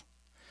Saints,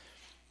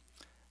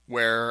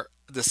 where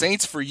the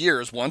Saints for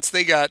years, once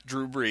they got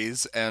Drew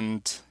Brees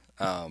and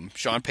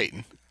Sean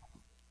Payton,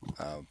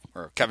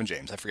 or Kevin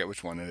James, I forget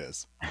which one it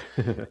is,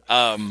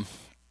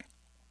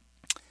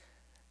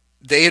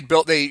 they had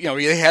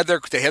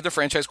their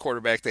franchise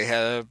quarterback, they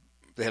had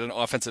an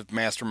offensive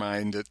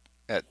mastermind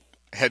at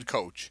head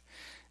coach,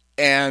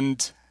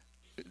 and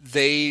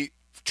they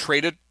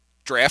traded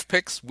draft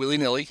picks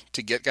willy-nilly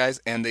to get guys,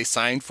 and they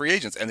signed free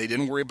agents, and they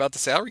didn't worry about the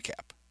salary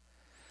cap.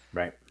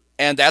 Right.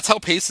 And that's how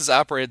Pace has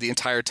operated the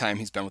entire time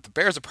he's been with the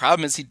Bears. The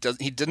problem is he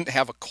didn't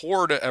have a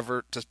core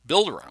to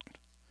build around.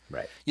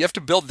 Right. You have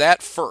to build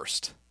that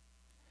first.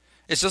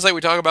 It's just like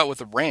we talk about with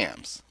the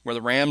Rams, where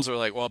the Rams are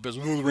like, well,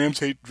 the Rams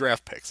hate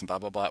draft picks and blah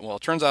blah blah. Well,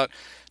 it turns out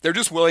they're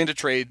just willing to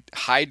trade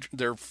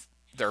their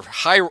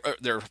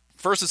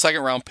first and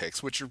second round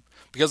picks, which are,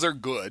 because they're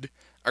good,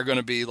 are going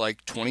to be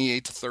like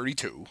 28 to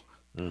 32,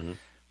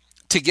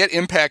 to get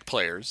impact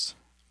players,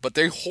 but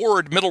they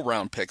hoard middle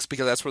round picks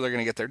because that's where they're going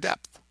to get their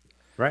depth.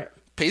 Right.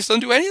 Pace doesn't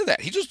do any of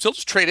that. He'll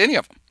just trade any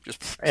of them.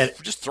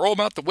 Just throw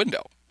them out the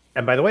window.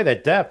 And by the way,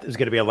 that depth is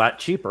going to be a lot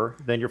cheaper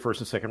than your first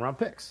and second round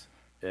picks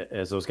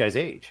as those guys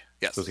age.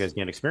 Yes. Those guys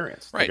gain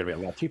experience. Right. They're going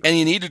to be a lot cheaper. And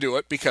you need to do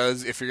it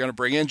because if you're going to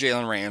bring in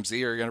Jalen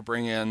Ramsey, or you're going to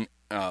bring in,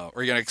 or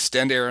you're going to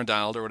extend Aaron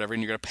Donald or whatever,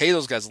 and you're going to pay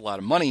those guys a lot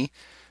of money,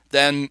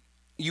 then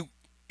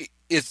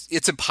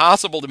it's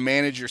impossible to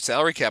manage your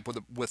salary cap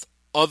with.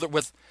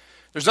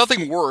 There's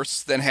nothing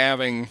worse than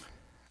having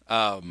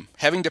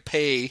to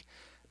pay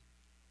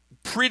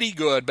pretty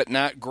good but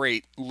not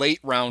great late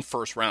round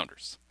first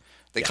rounders.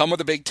 They come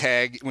with a big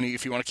tag.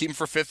 If you want to keep them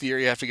for fifth year,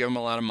 you have to give them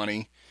a lot of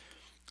money.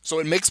 So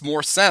it makes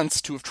more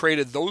sense to have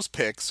traded those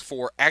picks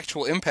for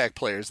actual impact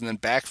players and then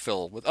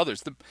backfill with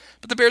others.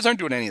 But the Bears aren't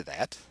doing any of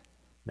that.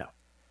 No.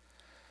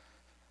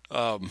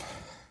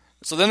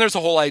 So then there's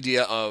a whole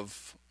idea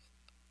of,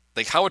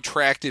 like, how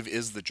attractive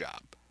is the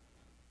job?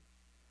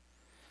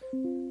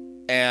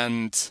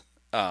 And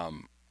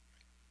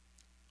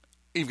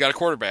you've got a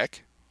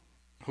quarterback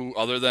who,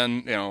 other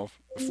than,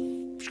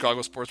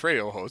 Chicago sports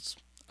radio hosts,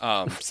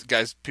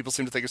 guys people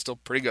seem to think is still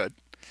pretty good.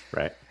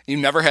 Right. You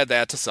never had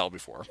that to sell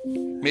before.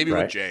 Maybe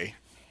Right. with Jay.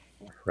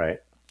 Right.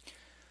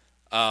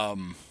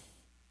 And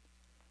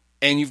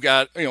you've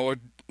got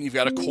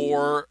a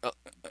core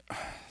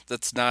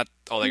that's not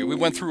all that good. We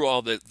went through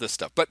all this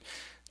stuff, but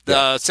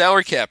the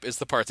salary cap is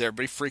the part that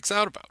everybody freaks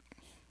out about.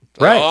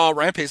 Right. Oh,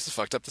 Ryan Pace has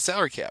fucked up the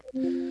salary cap.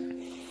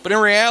 But in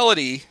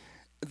reality,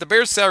 the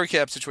Bears' salary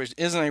cap situation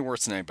isn't any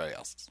worse than anybody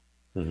else's.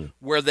 Mm-hmm.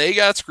 Where they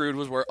got screwed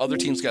was where other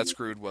teams got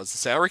screwed was the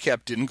salary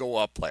cap didn't go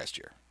up last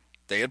year.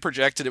 They had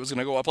projected it was going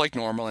to go up like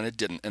normal, and it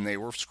didn't, and they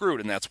were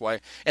screwed, and that's why.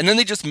 And then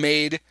they just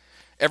made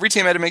 – every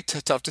team had to make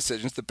tough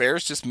decisions. The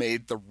Bears just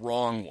made the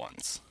wrong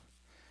ones.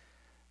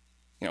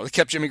 They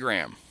kept Jimmy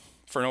Graham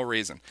for no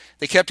reason.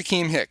 They kept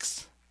Akeem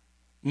Hicks,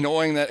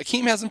 knowing that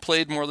Akeem hasn't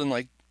played more than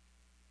like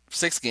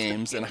 6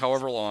 games in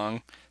however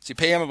long, so you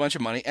pay him a bunch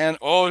of money, and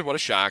oh, what a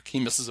shock, he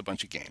misses a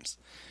bunch of games.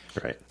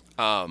 Right.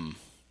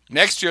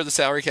 Next year, the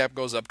salary cap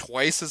goes up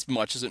twice as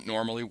much as it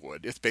normally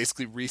would. It's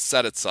basically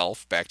reset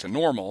itself back to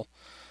normal.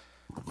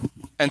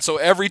 And so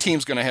every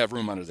team's going to have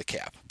room under the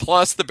cap.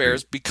 Plus, the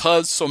Bears,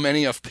 because so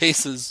many of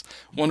Pace's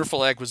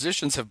wonderful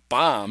acquisitions have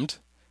bombed,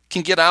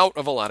 can get out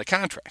of a lot of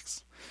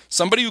contracts.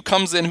 Somebody who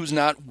comes in who's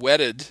not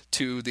wedded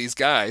to these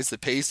guys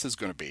that Pace is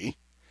going to be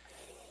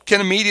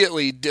can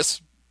immediately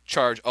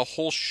discharge a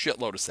whole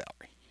shitload of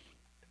salary.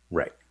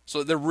 Right.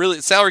 So they're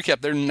really salary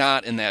cap. They're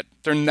not in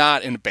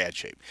bad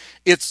shape.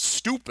 It's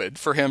stupid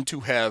for him to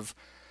have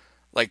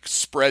like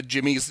spread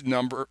Jimmy's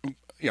number.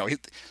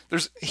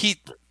 He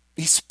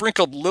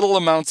sprinkled little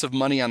amounts of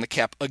money on the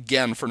cap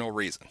again for no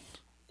reason.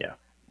 Yeah.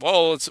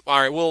 Well, it's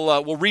all right. We'll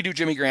redo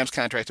Jimmy Graham's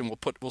contract and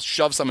we'll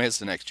shove some of his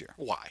to next year.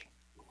 Why?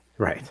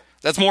 Right.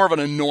 That's more of an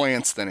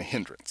annoyance than a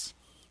hindrance.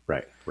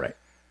 Right. Right.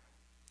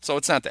 So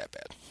it's not that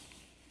bad.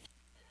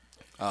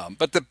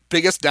 But the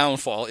biggest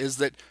downfall is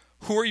that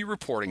who are you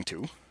reporting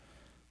to,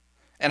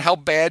 and how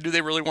bad do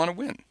they really want to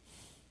win?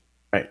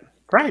 Right.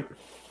 Right.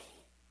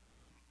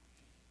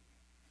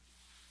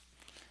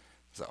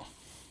 So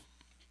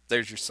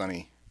there's your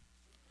sunny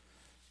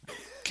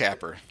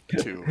capper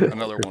to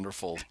another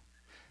wonderful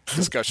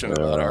discussion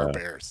about our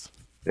Bears.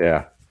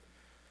 Yeah.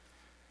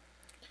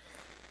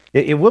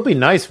 It will be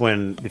nice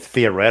when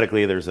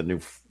theoretically there's a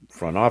new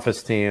front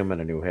office team and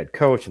a new head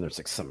coach, and there's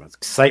like some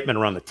excitement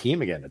around the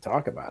team again to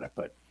talk about it.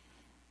 But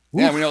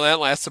yeah, we know that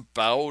lasts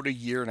about a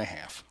year and a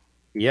half.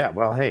 Yeah,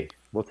 well, hey,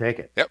 we'll take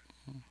it. Yep.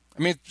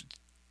 I mean,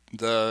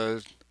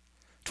 the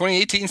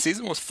 2018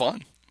 season was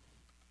fun.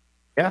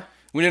 Yeah.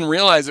 We didn't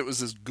realize it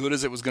was as good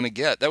as it was going to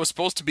get. That was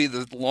supposed to be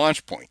the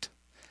launch point.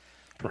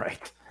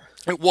 Right.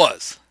 It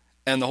was.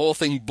 And the whole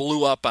thing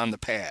blew up on the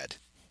pad.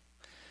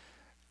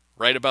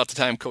 Right about the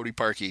time Cody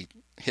Parkey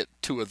hit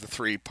 2 of the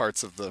 3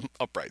 parts of the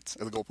uprights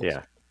of the goalpost.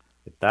 Yeah.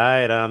 It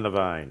died on the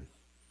vine.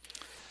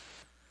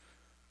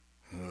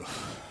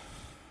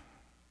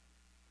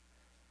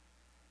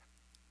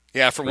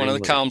 Yeah, for one of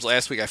the columns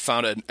last week, I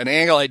found an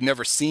angle I'd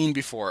never seen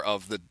before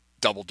of the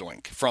double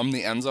doink from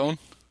the end zone.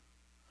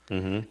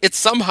 Mm-hmm. It's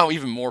somehow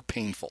even more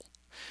painful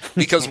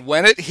because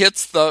when it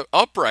hits the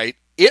upright,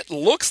 it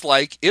looks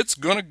like it's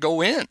going to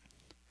go in.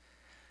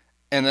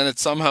 And then it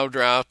somehow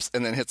drops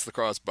and then hits the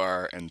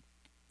crossbar and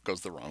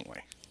goes the wrong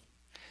way.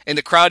 And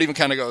the crowd even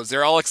kind of goes,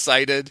 they're all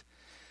excited.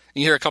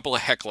 You hear a couple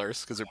of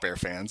hecklers because they're Bear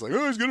fans, like,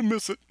 oh, he's going to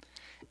miss it.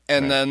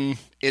 And then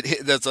it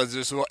hit,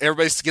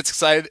 everybody gets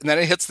excited, and then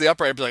it hits the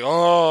upright. Be like,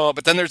 oh,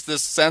 but then there's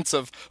this sense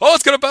of, oh,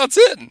 it's going to bounce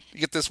in. You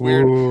get this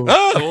weird,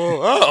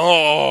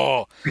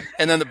 oh.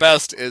 And then the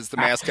best is the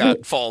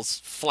mascot falls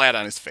flat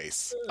on his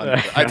face.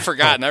 I'd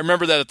forgotten. I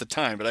remember that at the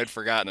time, but I'd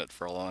forgotten it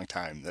for a long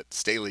time, that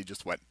Staley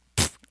just went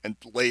and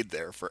laid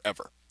there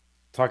forever.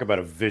 Talk about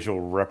a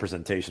visual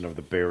representation of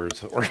the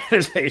Bears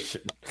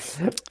organization.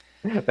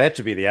 That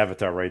should be the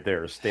avatar right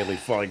there. Staley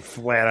falling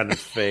flat on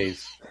his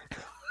face.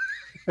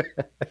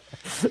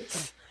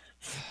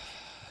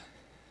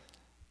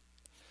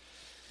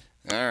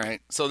 All right,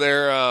 so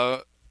they're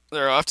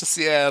off to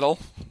Seattle.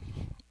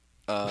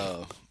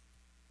 I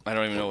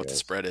don't even know what the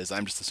spread is.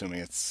 I'm just assuming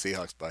it's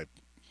Seahawks by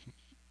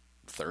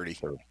 30.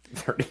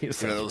 30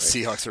 Those right.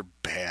 Seahawks are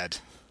bad.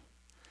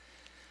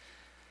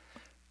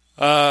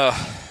 Yeah.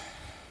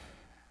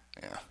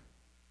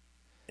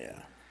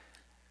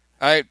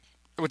 I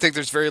would think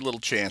there's very little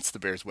chance the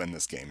Bears win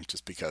this game,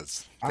 just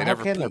because they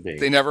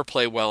They never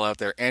play well out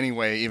there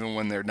anyway, even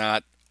when they're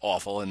not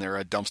awful and they're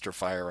a dumpster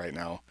fire right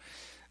now.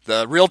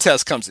 The real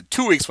test comes in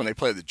 2 weeks when they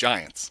play the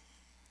Giants.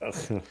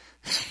 The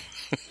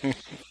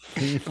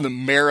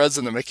Maras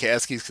and the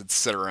McCaskies could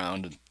sit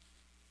around and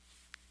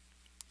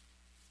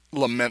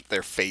lament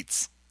their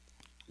fates.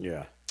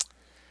 Yeah.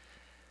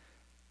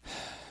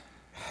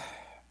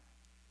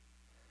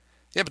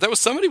 Yeah, but that was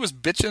somebody was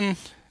bitching.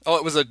 Oh,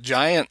 it was a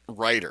Giant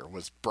writer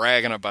was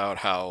bragging about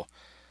how,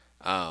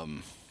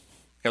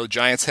 the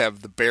Giants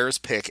have the Bears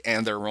pick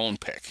and their own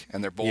pick,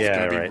 and they're both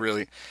going to be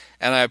really.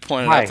 And I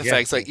pointed out the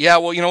fact, it's like, yeah,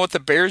 well, you know what? The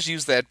Bears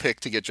used that pick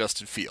to get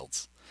Justin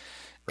Fields,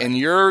 and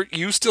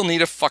you still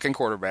need a fucking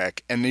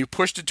quarterback, and you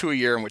pushed it to a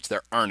year in which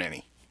there aren't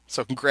any.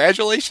 So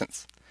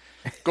congratulations.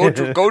 Go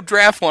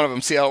draft one of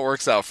them. See how it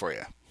works out for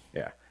you.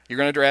 Yeah, you're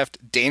going to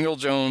draft Daniel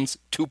Jones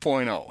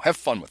 2.0. Have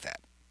fun with that.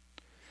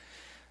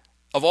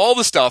 Of all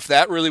the stuff,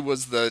 that really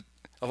was of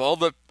all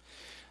the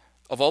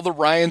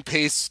Ryan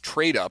Pace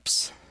trade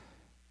ups.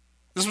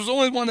 This was the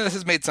only one that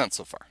has made sense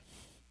so far.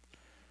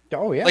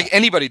 Oh yeah, like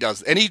anybody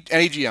does. Any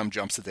GM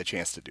jumps at the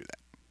chance to do that.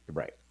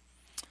 Right.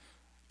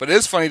 But it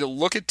is funny to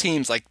look at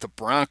teams like the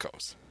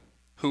Broncos,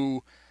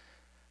 who,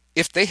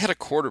 if they had a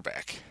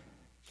quarterback,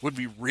 would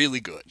be really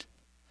good.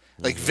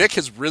 Like Vic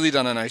has really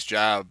done a nice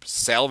job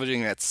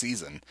salvaging that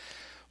season,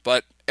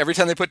 but every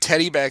time they put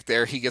Teddy back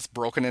there, he gets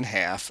broken in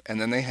half, and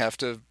then they have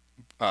to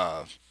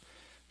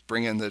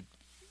bring in the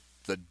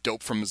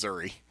dope from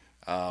Missouri.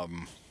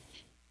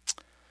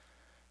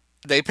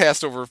 They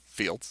passed over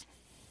Fields.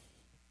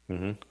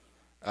 There's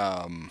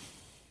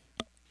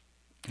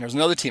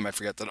another team I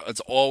forget that it's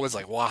always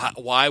like,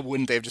 why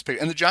wouldn't they have just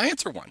picked? And the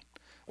Giants are one.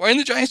 Why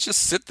didn't the Giants just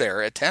sit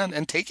there at 10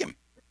 and take him?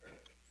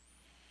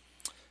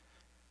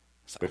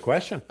 So, good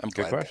question. I'm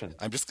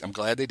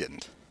glad they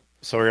didn't.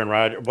 So Aaron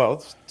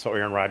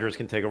Rodgers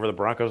can take over the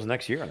Broncos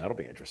next year, and that'll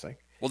be interesting.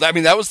 Well, I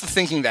mean, that was the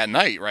thinking that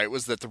night, right?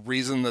 Was that the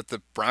reason that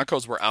the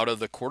Broncos were out of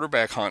the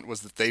quarterback hunt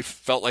was that they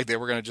felt like they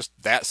were going to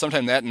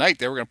sometime that night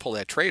they were going to pull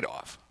that trade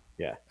off.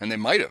 Yeah, and they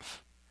might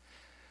have.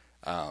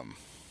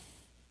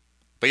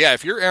 But yeah,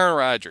 if you're Aaron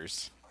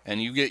Rodgers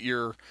and you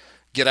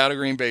get out of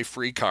Green Bay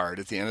free card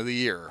at the end of the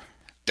year,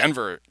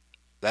 Denver,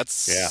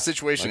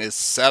 situation is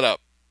set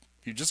up.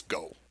 You just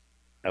go.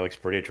 That looks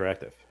pretty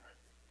attractive.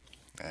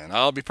 And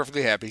I'll be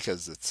perfectly happy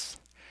because it's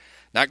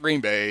not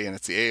Green Bay and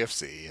it's the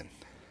AFC. And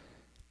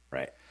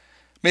right.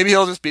 Maybe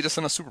he'll just beat us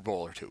in a Super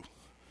Bowl or two.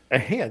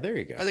 Yeah, there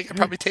you go. I think I'd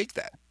probably take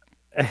that.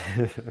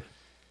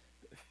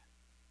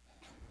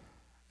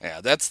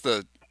 Yeah, that's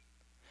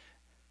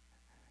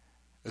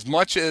as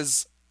much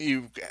as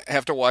you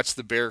have to watch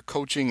the Bear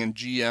coaching and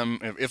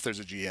GM, if there's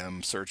a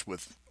GM search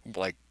with,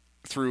 like,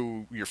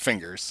 through your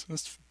fingers.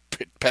 It's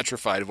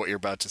petrified of what you're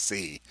about to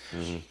see.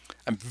 Mm-hmm.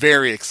 I'm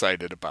very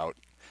excited about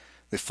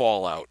the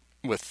fallout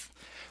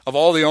of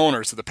all the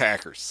owners of the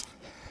Packers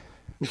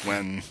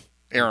when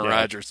Aaron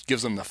Rodgers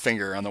gives them the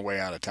finger on the way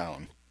out of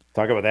town.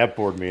 Talk about that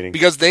board meeting.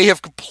 Because they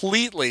have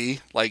completely,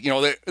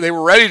 they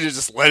were ready to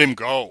just let him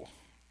go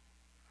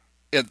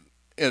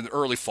in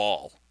early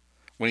fall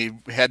when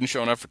he hadn't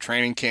shown up for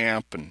training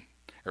camp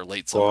or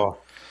late summer.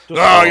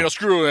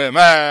 Screw him.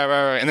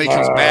 And then he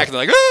comes back and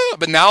they're like,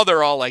 but now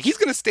they're all like, he's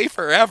going to stay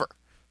forever.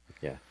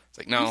 Yeah. It's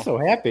like, no. He's so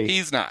happy.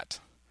 He's not.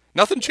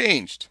 Nothing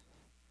changed.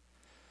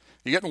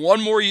 You're getting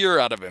one more year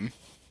out of him,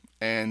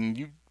 and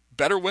you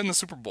better win the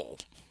Super Bowl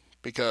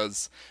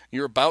because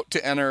you're about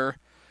to enter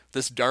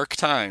this dark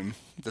time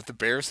that the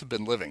Bears have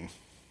been living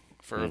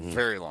for a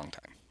very long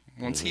time.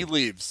 Once he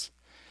leaves,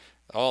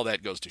 all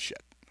that goes to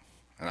shit.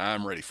 And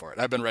I'm ready for it.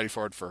 I've been ready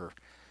for it for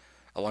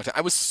a long time.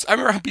 I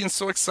remember being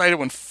so excited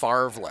when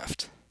Favre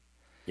left.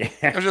 Yeah.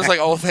 I was just like,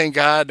 oh, thank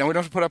God. Now we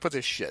don't have to put up with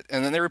this shit.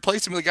 And then they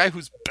replaced him with a guy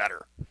who's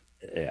better.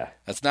 Yeah.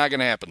 That's not going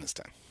to happen this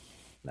time.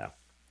 No.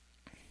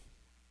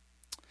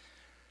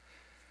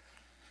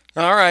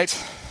 All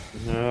right.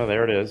 No,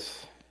 there it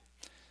is.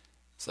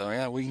 So,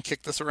 yeah, we can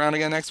kick this around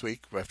again next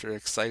week after an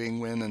exciting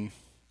win and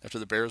after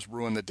the Bears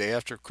ruin the day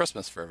after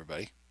Christmas for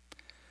everybody.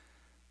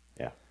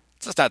 Yeah.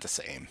 It's just not the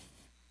same.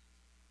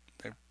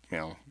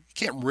 You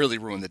can't really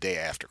ruin the day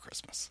after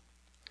Christmas.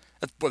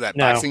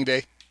 Boxing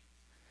Day?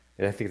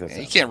 Yeah, I think that's...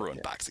 you can't ruin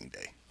Boxing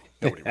Day.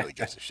 Nobody really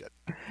gives a shit.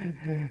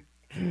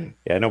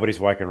 Yeah, nobody's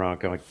walking around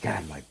going,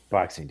 God, my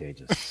Boxing Day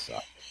just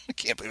sucked. I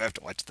can't believe I have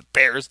to watch the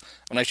Bears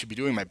when I should be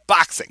doing my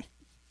boxing.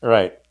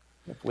 Right.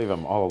 I can't believe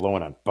I'm all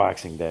alone on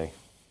Boxing Day.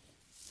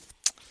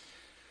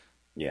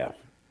 Yeah.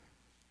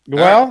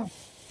 Well,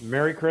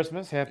 Merry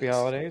Christmas. Happy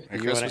holidays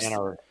to you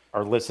and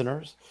our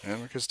listeners. Yeah,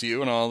 Merry Christmas to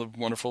you and all the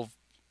wonderful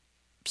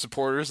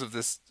supporters of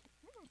this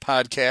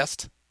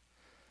podcast.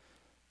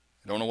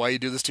 I don't know why you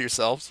do this to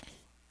yourselves,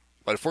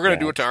 but if we're going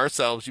to do it to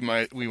ourselves,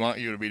 we want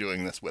you to be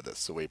doing this with us,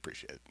 so we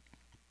appreciate it.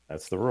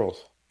 That's the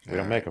rules. We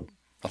don't make them.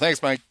 Well,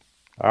 thanks, Mike.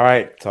 All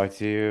right. Talk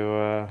to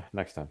you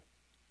next time.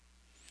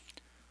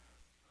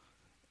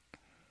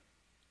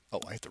 Oh,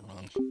 I hit the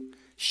wrong.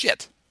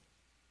 Shit.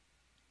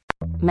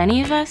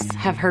 Many of us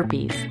have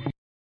herpes.